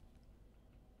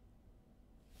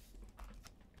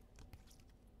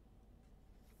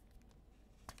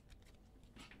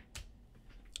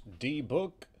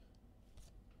 D-Book.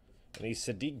 And a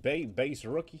Sadiq Bey base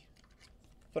rookie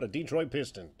for the Detroit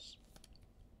Pistons.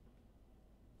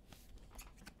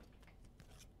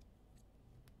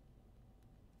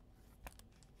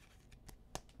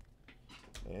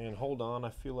 And hold on, I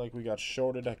feel like we got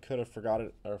shorted. I could have forgot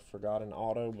an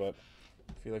auto, but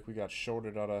I feel like we got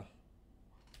shorted out of.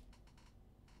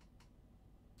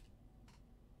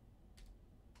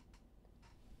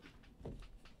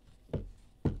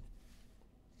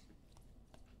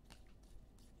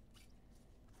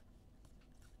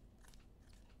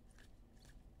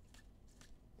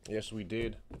 Yes, we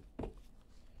did.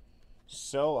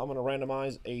 So I'm going to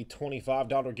randomize a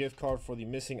 $25 gift card for the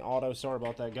missing auto. Sorry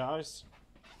about that, guys.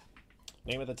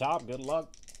 Name at the top. Good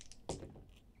luck.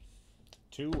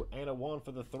 2 and a 1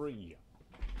 for the 3.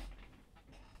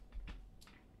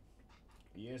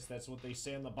 Yes, that's what they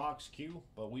say in the box queue,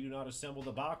 but we do not assemble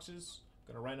the boxes.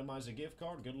 Going to randomize a gift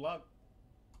card. Good luck.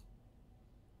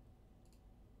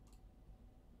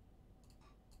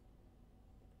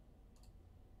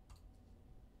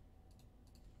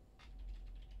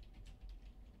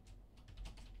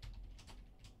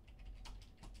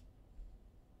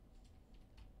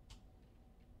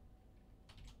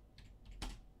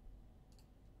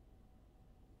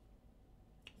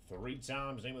 Three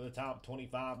times, name of the top,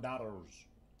 $25.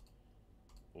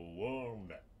 1,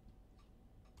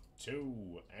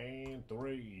 2, and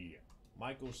 3.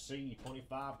 Michael C,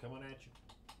 25 coming at you.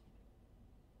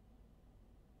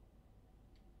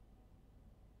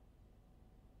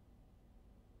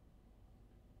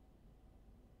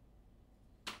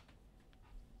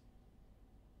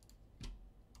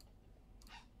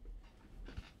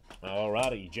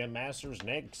 Alrighty, Gem Masters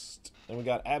next. Then we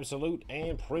got Absolute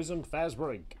and Prism Fast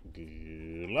Break.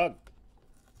 Good luck.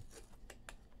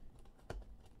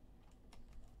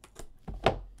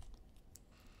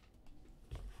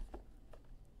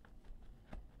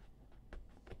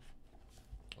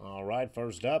 Alright,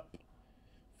 first up,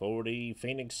 for the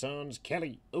Phoenix Suns,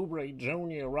 Kelly Oubre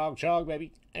Jr. Rock Chalk,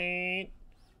 baby. And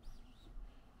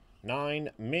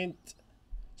 9 Mint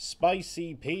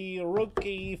Spicy P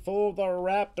rookie for the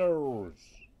Raptors.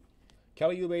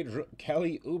 Kelly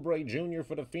Oubre Jr.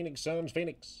 for the Phoenix Suns.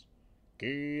 Phoenix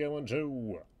going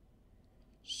to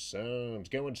Suns.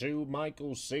 Going to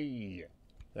Michael C.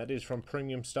 That is from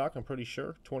Premium Stock, I'm pretty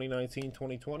sure.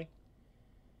 2019-2020.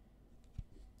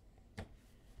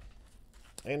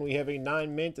 And we have a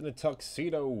 9 Mint and a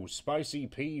Tuxedo. Spicy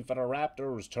P for the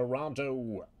Raptors.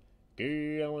 Toronto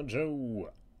going to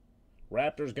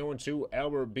Raptors going to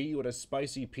Albert B with a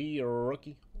Spicy P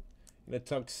rookie in a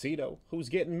Tuxedo. Who's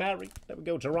getting married? There we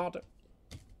go, Toronto.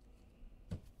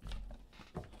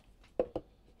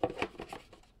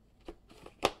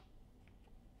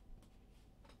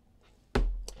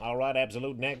 All right,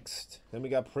 Absolute next. Then we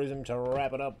got Prism to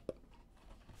wrap it up.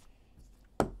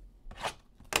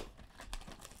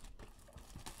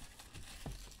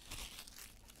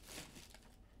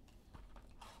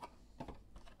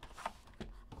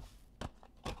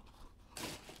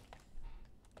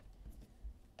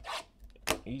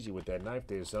 Easy with that knife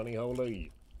there, Sonny.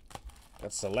 Holy.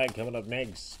 That's Select coming up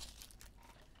next.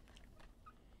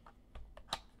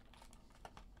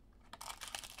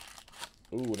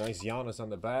 Ooh, nice Giannis on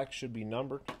the back. Should be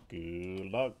numbered.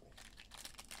 Good luck.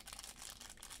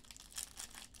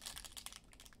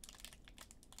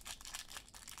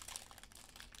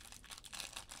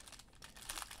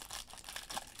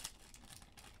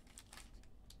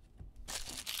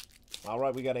 All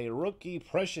right, we got a rookie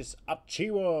Precious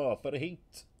Achiuwa for the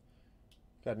Heat.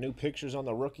 Got new pictures on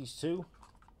the rookies too.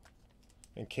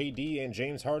 And KD and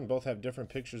James Harden both have different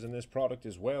pictures in this product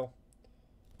as well.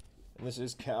 And this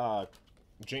is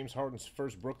James Harden's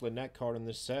first Brooklyn Net card in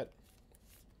this set.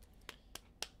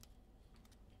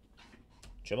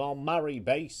 Jamal Murray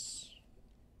base.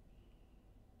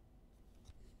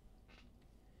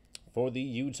 For the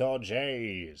Utah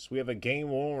Jazz, we have a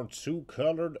game-worn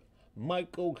 2-colored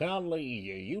Michael Conley,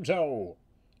 Utah.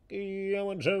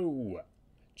 Going to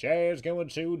Jazz, going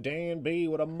to Dan B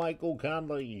with a Michael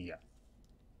Conley.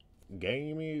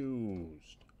 Game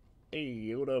used.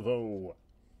 Beautiful.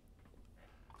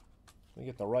 Let me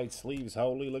get the right sleeves,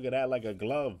 holy. Look at that, like a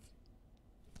glove.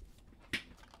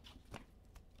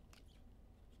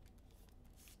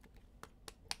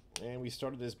 And we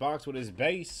started this box with his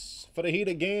base. For the Heat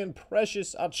again,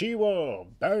 Precious Achiuwa.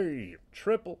 Bam.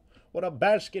 Triple. What a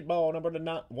basketball. Number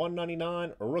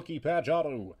 199. Rookie patch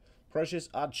auto. Precious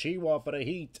Achiuwa for the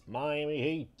Heat. Miami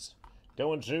Heat.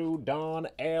 Going to Don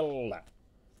L.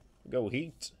 Go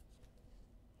Heat.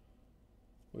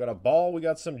 We got a ball. We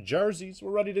got some jerseys.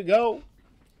 We're ready to go.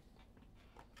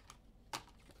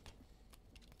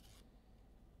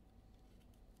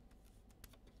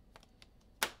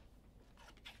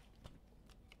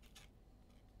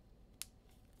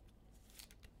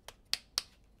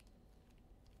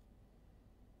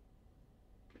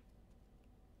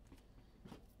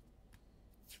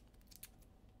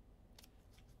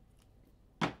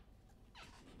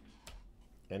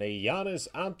 And a Giannis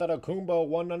Antetokounmpo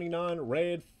 199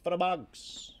 red for the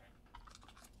Bucks.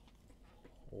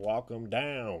 Walk 'em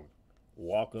down.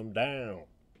 Walk 'em down.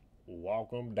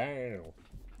 Walk 'em down.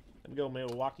 Let me go,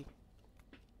 Milwaukee.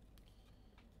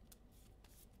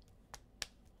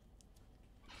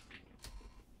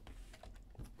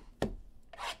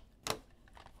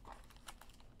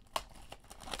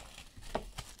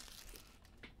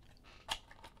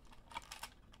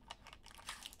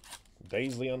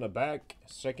 Bazley on the back.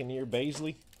 Second year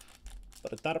Bazley. For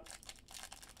the top.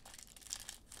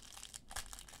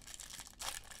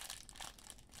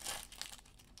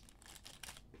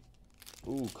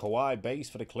 Ooh, Kawhi base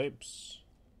for the Clips.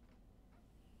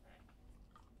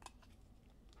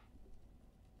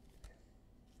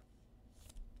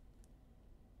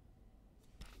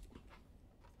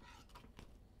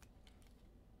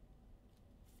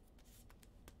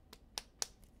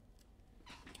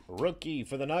 Rookie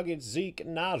for the Nuggets, Zeke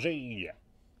Naji.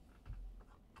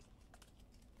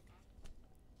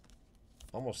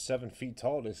 Almost 7 feet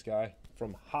tall, this guy.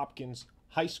 From Hopkins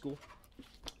High School.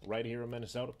 Right here in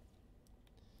Minnesota.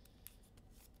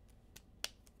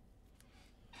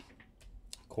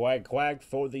 Quag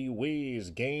for the Wiz.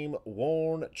 Game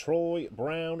worn Troy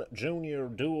Brown Jr.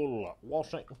 Dual.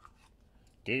 Washington.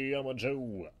 Guillermo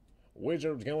Joe.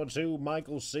 Wizards going to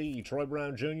Michael C. Troy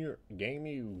Brown Jr. Game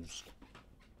used.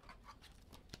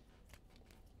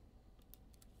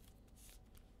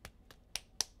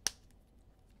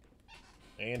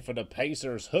 And for the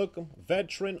Pacers, Hook 'em.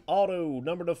 Veteran auto.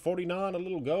 Number to 49, a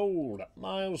little gold.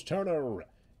 Miles Turner.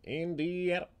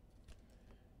 Indiana.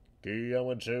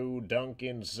 Going to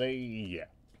Duncan C.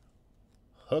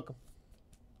 Hook 'em.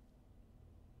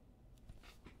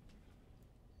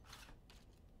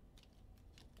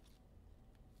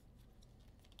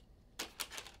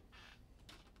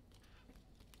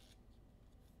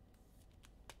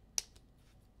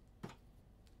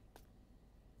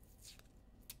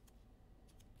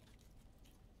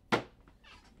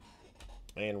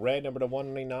 And red number to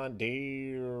 199,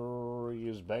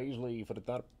 Darius Bazley for the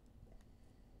top.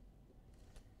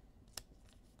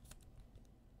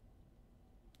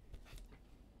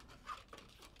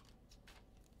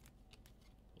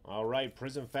 All right,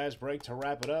 Prism fast break to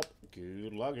wrap it up.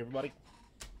 Good luck, everybody.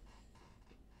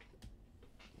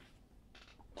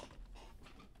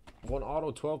 One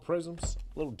auto, 12 prisms.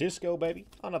 Little disco, baby,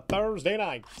 on a Thursday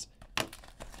night.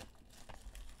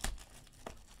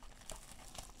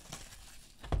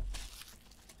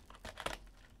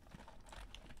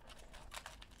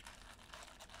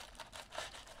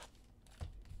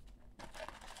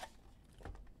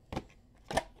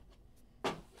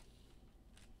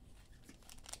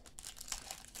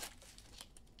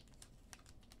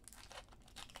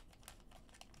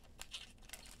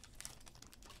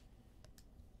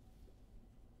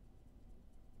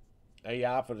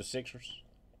 AI for the Sixers.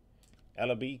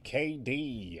 LB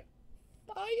KD.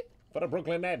 Bye for the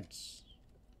Brooklyn Nets.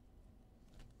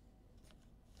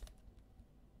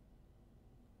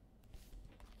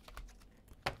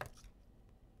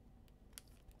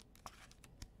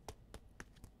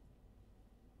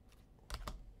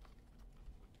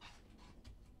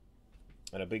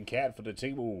 And a big cat for the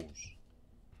T-Wolves.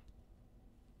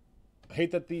 I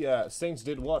hate that the Saints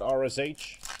did what,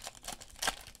 RSH?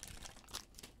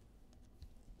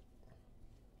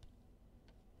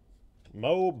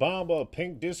 Mo Bamba,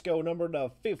 pink disco number to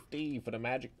 50 for the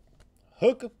Magic.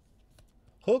 Hook 'em.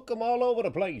 Hook 'em all over the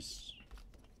place.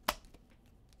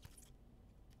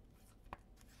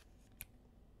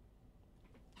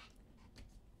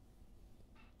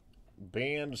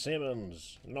 Ben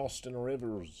Simmons, Austin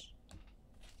Rivers.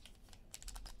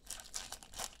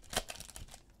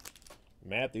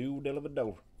 Matthew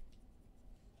Dellavedova.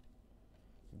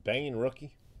 Bane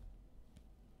rookie.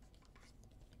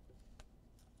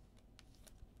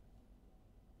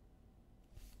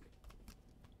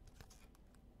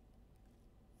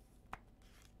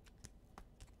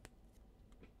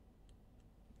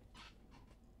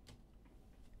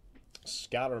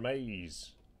 Skylar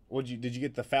Mays. Did you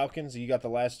get the Falcons? You got the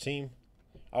last team?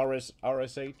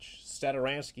 RSH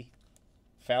Statoransky.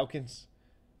 Falcons.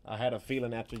 I had a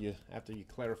feeling after you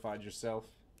clarified yourself.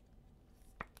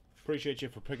 Appreciate you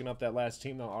for picking up that last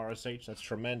team though, RSH. That's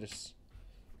tremendous.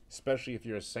 Especially if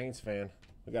you're a Saints fan.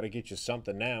 We got to get you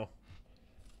something now.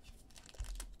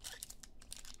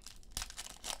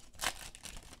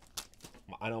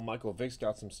 I know Michael Vick's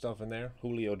got some stuff in there.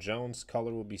 Julio Jones,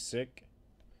 color would be sick.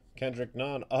 Kendrick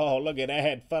Nunn. Oh, look at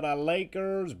that for the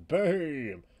Lakers.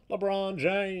 Boom. LeBron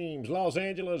James, Los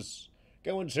Angeles.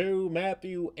 Going to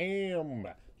Matthew M.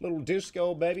 Little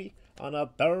disco, baby, on a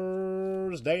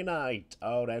Thursday night.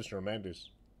 Oh, that's tremendous.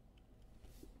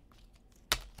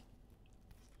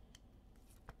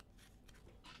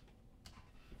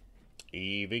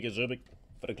 Ivica Zubic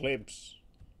for the Clips.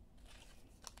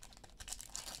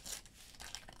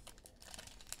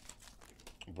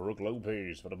 Brooke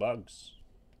Lopez for the Bucks.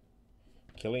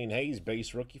 Killian Hayes,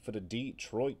 base rookie for the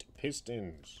Detroit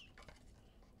Pistons.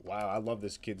 Wow, I love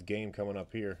this kid's game coming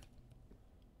up here.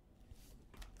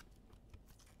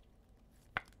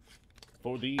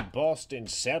 For the Boston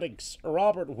Celtics,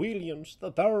 Robert Williams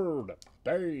III.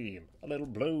 Bam! A little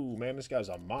blue. Man, this guy's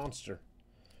a monster.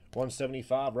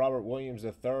 175, Robert Williams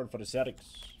III for the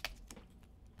Celtics.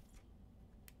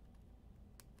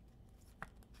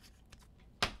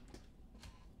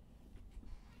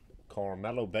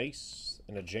 Carmelo base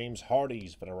and a James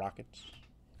Hardy's for the Rockets.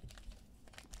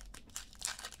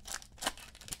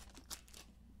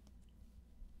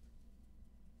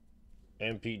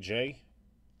 MPJ,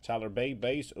 Tyler Bay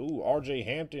base. Ooh, RJ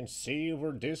Hampton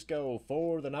silver disco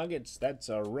for the Nuggets. That's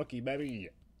a rookie, baby.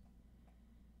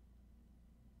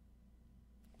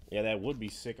 Yeah, that would be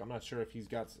sick. I'm not sure if he's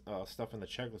got stuff in the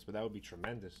checklist, but that would be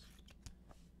tremendous.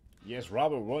 Yes,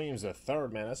 Robert Williams III,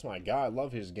 man. That's my guy. I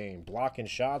love his game. Blocking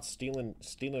shots, stealing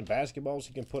basketballs.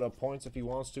 He can put up points if he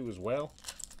wants to as well.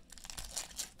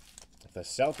 If the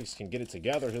Celtics can get it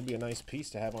together, he'll be a nice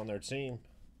piece to have on their team.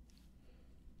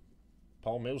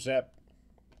 Paul Millsap.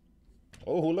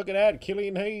 Oh, look at that.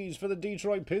 Killian Hayes for the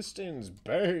Detroit Pistons.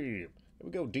 Bam. Here we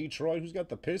go, Detroit. Who's got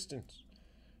the Pistons?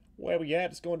 Where we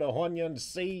at? It's going to Hunyun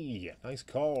C. Nice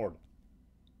card.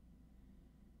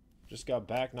 Just got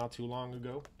back not too long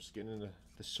ago. Just getting into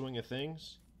the swing of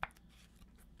things.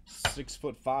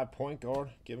 6'5" point guard.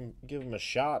 Give him a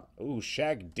shot. Ooh,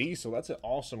 Shaq Diesel. That's an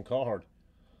awesome card.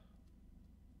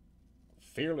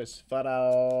 Fearless for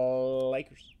the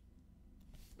Lakers.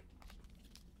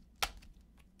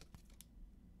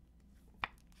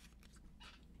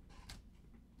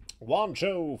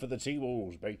 Wancho for the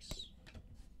T-Wolves base.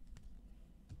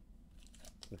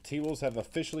 The T-Wolves have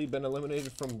officially been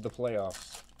eliminated from the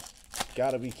playoffs.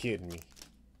 Gotta be kidding me.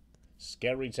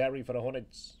 Scary Terry for the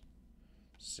Hornets.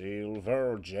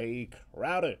 Silver Jake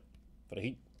Crowder for the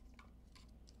Heat.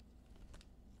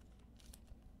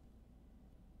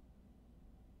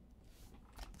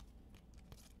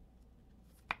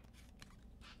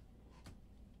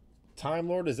 Time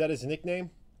Lord, is that his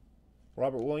nickname?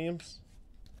 Robert Williams.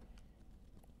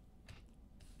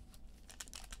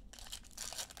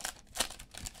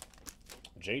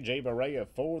 J.J. Barea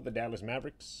for the Dallas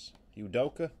Mavericks.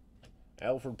 Udoka.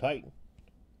 Alfred Payton.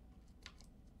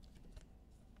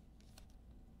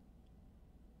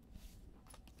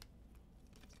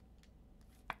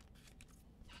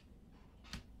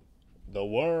 The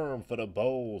Worm for the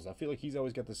Bulls. I feel like he's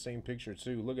always got the same picture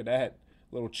too. Look at that.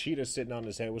 Little cheetah sitting on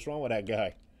his head. What's wrong with that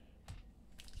guy?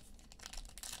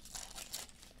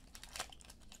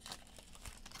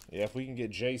 Yeah, if we can get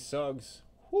Jay Suggs.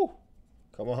 Whew.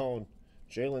 Come on.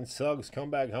 Jalen Suggs, come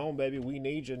back home, baby. We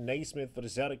need you. Naismith for the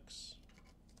Celtics.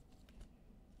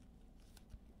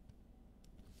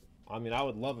 I mean, I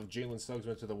would love if Jalen Suggs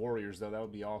went to the Warriors, though. That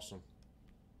would be awesome.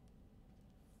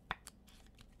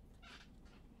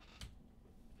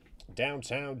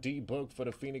 Downtown D-Book for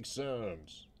the Phoenix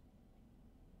Suns.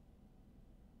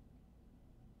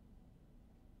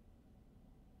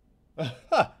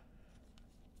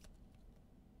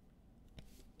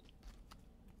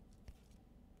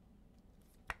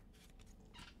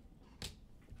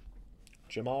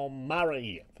 Jamal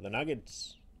Murray for the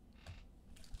Nuggets.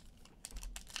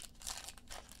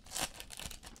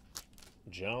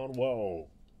 John Wall.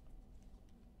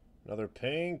 Another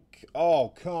pink.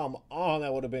 Oh, come on.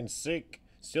 That would have been sick.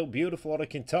 Still beautiful out of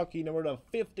Kentucky. Number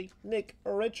 50, Nick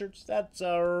Richards. That's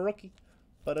a rookie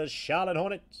for the Charlotte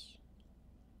Hornets.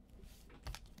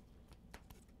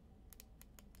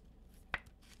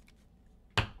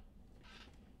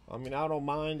 I mean, I don't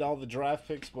mind all the draft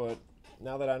picks, but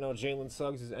now that I know Jalen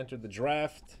Suggs has entered the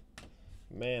draft,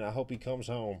 man, I hope he comes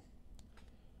home.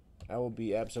 That will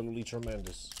be absolutely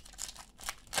tremendous.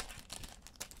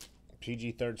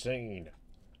 PG-13.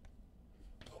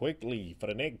 Quickly for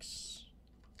the Knicks.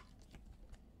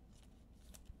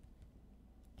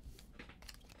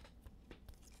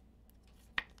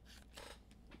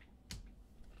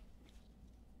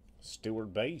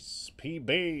 Stewart base.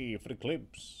 PB for the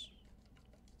Clips.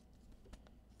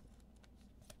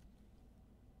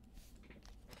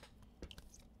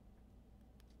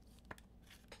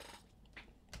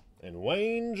 And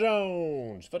Wayne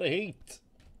Jones for the Heat.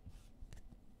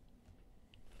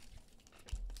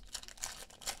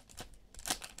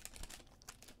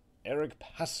 Eric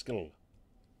Pascal.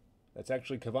 That's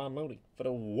actually Kevon Looney for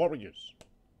the Warriors.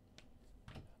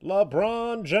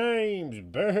 LeBron James.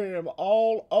 Bam.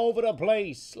 All over the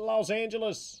place. Los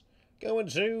Angeles. Going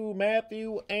to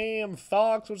Matthew M.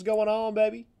 Fox. What's going on,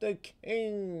 baby? The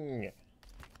king.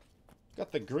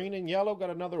 Got the green and yellow. Got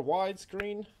another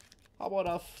widescreen. How about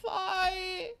a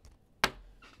fight? Here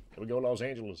we go, Los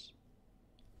Angeles.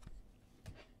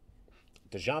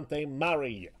 DeJounte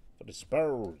Murray for the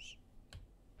Spurs.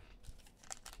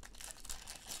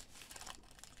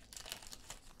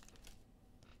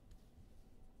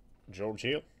 George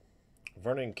Hill.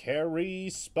 Vernon Carey,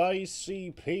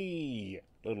 Spicy P.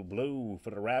 Little blue for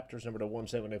the Raptors, number to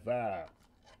 175.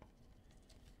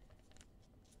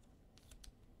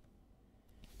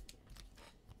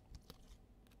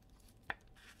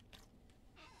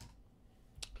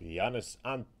 Giannis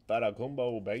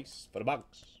Antetokounmpo base for the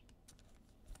Bucks.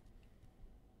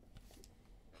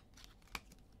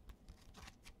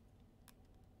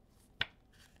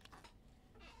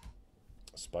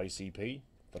 Spicy P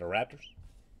for the Raptors.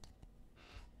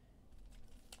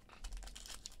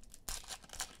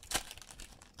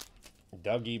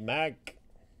 Dougie Mack.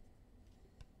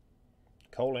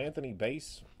 Cole Anthony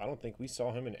base. I don't think we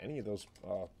saw him in any of those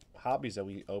hobbies that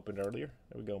we opened earlier.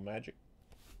 There we go, Magic.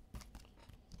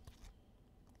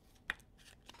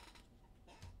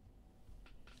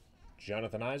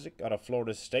 Jonathan Isaac out of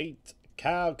Florida State.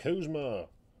 Kyle Kuzma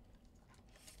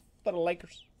for the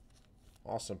Lakers.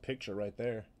 Awesome picture right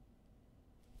there.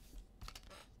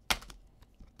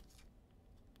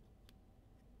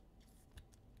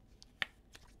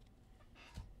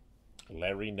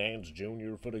 Larry Nance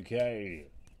Jr. for the K.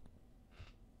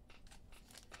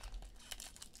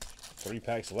 3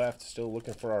 packs left. Still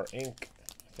looking for our ink.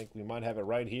 I think we might have it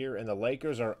right here. And the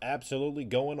Lakers are absolutely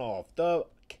going off. The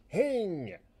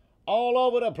king. All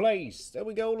over the place. There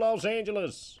we go, Los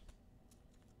Angeles.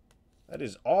 That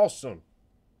is awesome.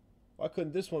 Why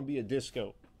couldn't this one be a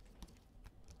disco?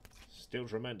 Still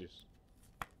tremendous.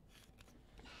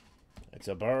 It's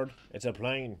a bird. It's a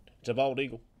plane. It's a bald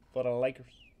eagle for the Lakers.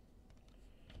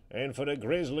 And for the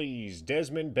Grizzlies,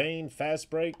 Desmond Bane, fast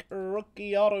break,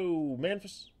 rookie auto,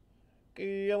 Memphis.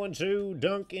 Going to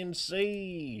Duncan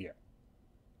C.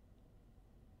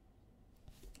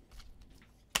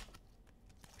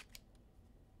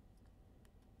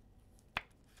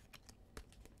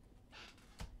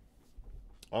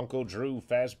 Uncle Drew,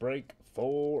 fast break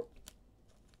for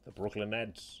the Brooklyn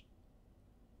Nets.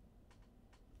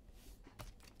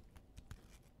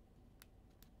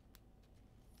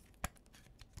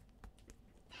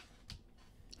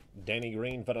 Danny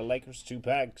Green for the Lakers, 2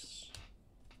 packs.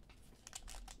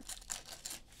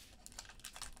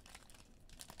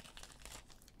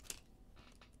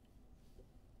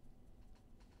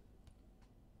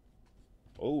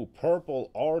 Oh,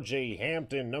 purple RJ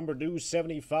Hampton, number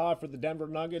 275 for the Denver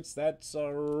Nuggets. That's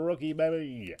a rookie,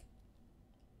 baby.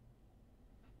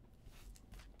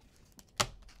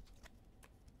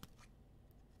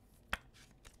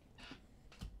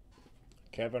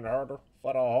 Kevin Huerter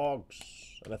for the Hawks.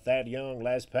 And a Thad Young,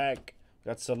 last pack.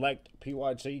 Got Select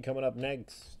PYT coming up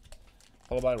next.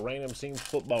 Followed by Random Team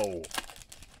Football.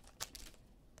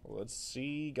 Let's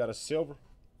see. Got a silver.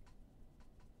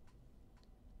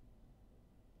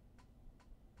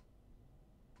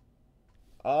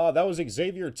 That was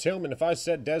Xavier Tillman. If I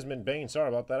said Desmond Bane, sorry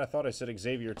about that. I thought I said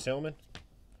Xavier Tillman.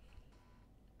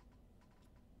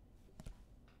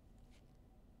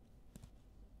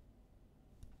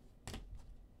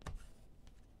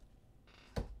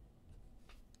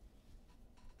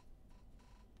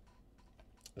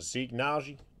 Zeke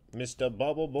Naji, Mr.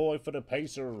 Bubble Boy for the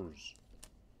Pacers.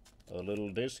 A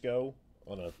little disco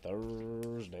on a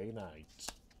Thursday night.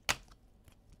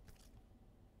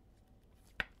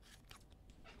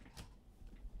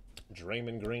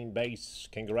 Draymond Green base.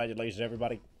 Congratulations,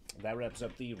 everybody. That wraps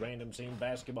up the Random Team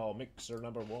Basketball Mixer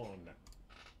number 1.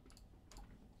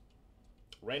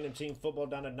 Random Team Football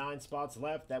down to 9 spots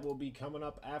left. That will be coming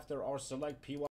up after our Select PY.